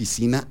una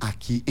oficina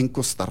aquí en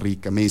Costa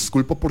Rica. Me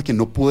disculpo porque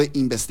no pude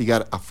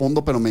investigar a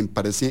fondo, pero me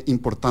parece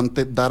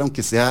importante dar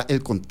aunque sea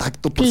el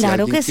contacto por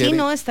Claro si que quiere. sí,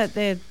 ¿no? Está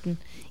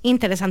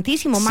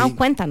interesantísimo. Sí. Mau,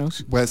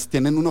 cuéntanos. Pues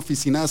tienen una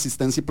oficina de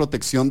asistencia y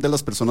protección de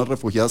las personas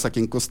refugiadas aquí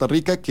en Costa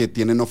Rica, que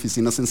tienen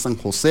oficinas en San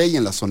José y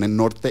en la zona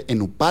norte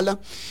en Upala.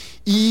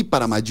 Y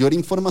para mayor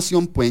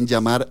información pueden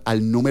llamar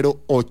al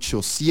número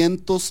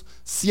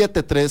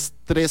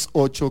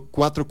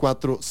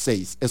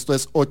 800-7338-446. Esto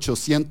es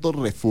 800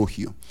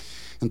 refugio.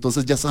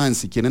 Entonces ya saben,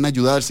 si quieren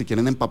ayudar, si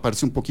quieren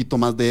empaparse un poquito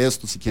más de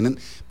esto, si quieren,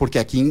 porque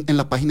aquí en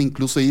la página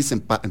incluso dicen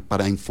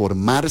para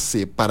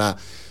informarse, para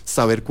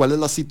saber cuál es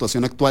la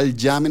situación actual,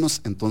 llámenos.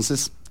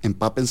 Entonces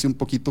empápense un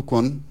poquito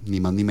con ni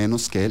más ni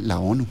menos que la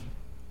ONU.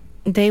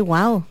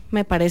 Wow,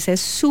 me parece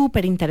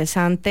súper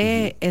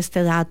interesante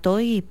este dato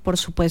y por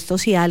supuesto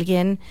si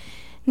alguien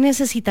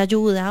necesita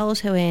ayuda o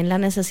se ve en la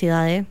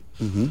necesidad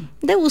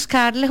de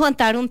buscar,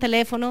 levantar un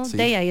teléfono, Sí.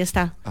 ahí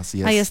está.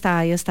 Así es.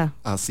 Ahí está.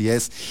 Así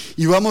es.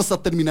 Y vamos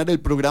a terminar el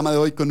programa de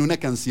hoy con una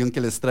canción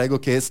que les traigo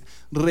que es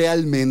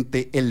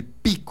realmente el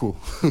pico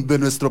de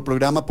nuestro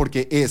programa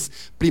porque es,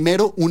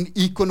 primero, un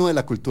ícono de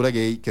la cultura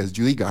gay, que es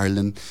Judy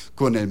Garland,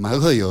 con El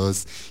Mago de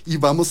Oz. Y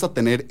vamos a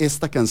tener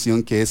esta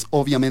canción que es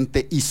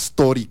obviamente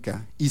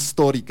histórica.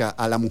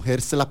 A la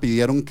mujer se la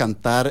pidieron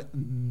cantar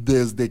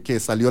desde que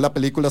salió la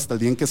película hasta el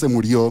día en que se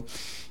murió.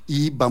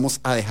 Y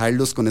vamos a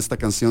dejarlos con esta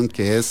canción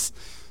que es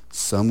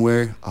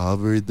Somewhere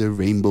Over the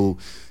Rainbow.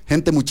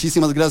 Gente,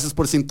 muchísimas gracias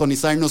por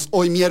sintonizarnos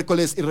hoy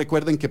miércoles y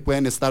recuerden que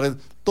pueden estar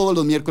todos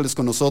los miércoles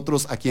con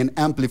nosotros aquí en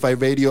Amplify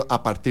Radio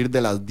a partir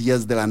de las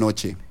 10 de la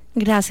noche.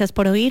 Gracias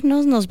por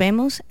oírnos, nos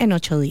vemos en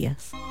 8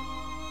 días.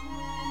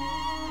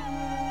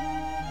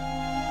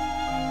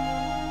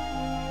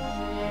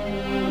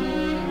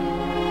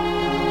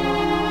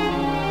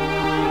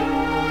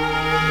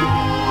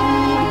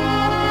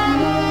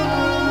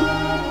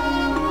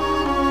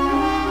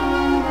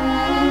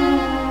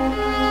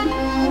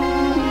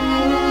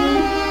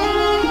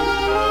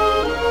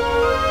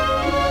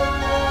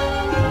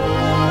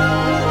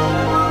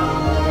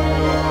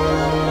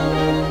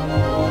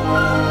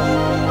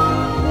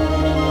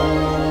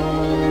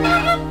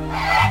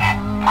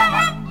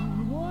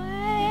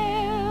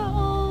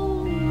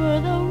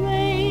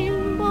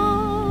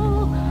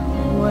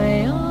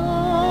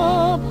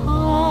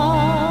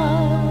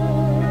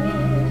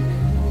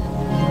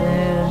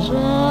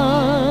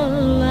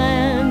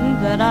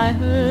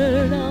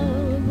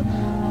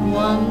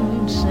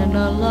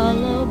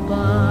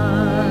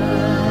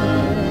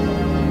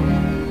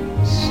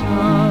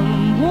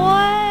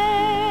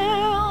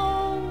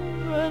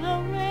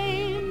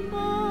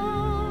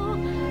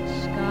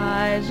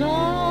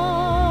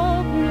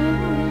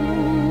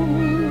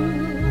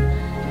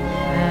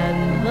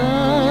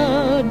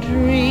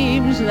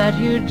 that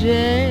you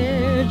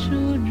dare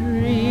to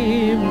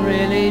dream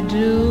really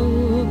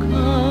do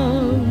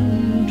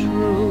come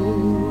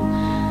true.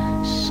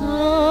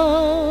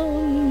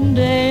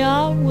 Someday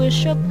I'll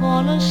wish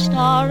upon a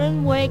star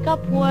and wake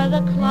up where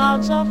the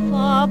clouds are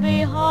far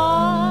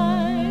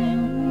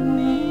behind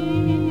me,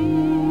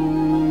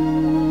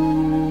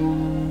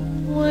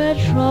 where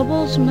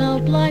troubles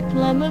melt like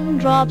lemon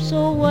drops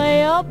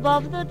away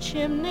above the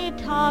chimney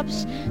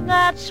tops.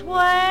 That's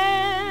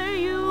where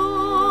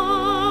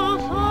you'll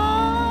find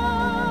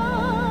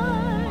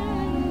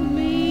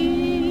me.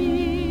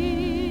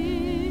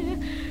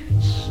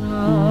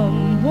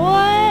 Somewhere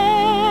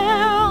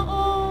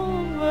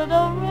over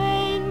the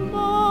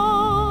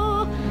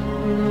rainbow,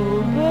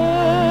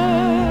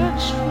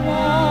 bluebirds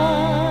fly.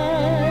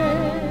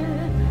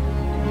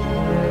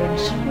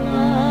 Birds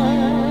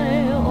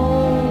fly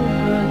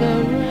over the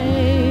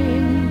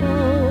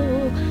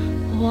rainbow.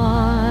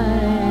 Why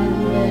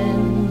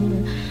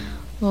then,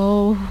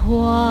 oh,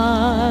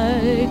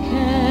 why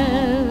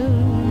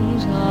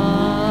can't I?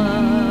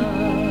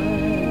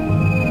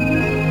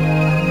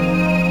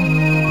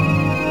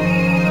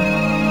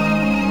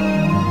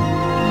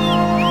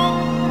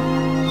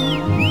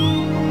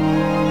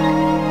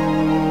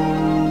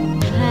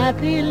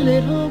 Happy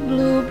little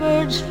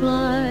bluebirds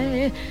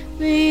fly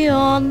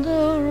beyond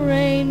the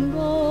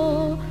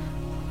rainbow.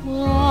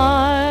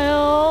 Why,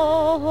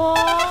 oh, why?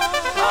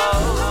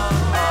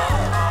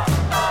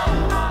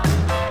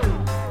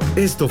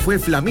 Esto fue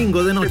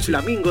Flamingo de Noche.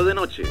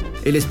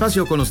 El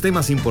espacio con los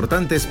temas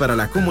importantes para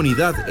la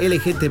comunidad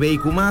LGBTQI+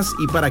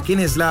 y para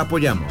quienes la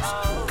apoyamos.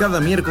 Cada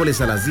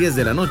miércoles a las 10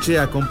 de la noche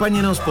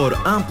acompáñenos por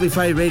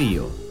Amplify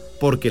Radio,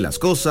 porque las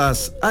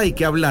cosas hay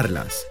que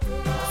hablarlas.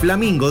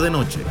 Flamingo de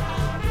Noche.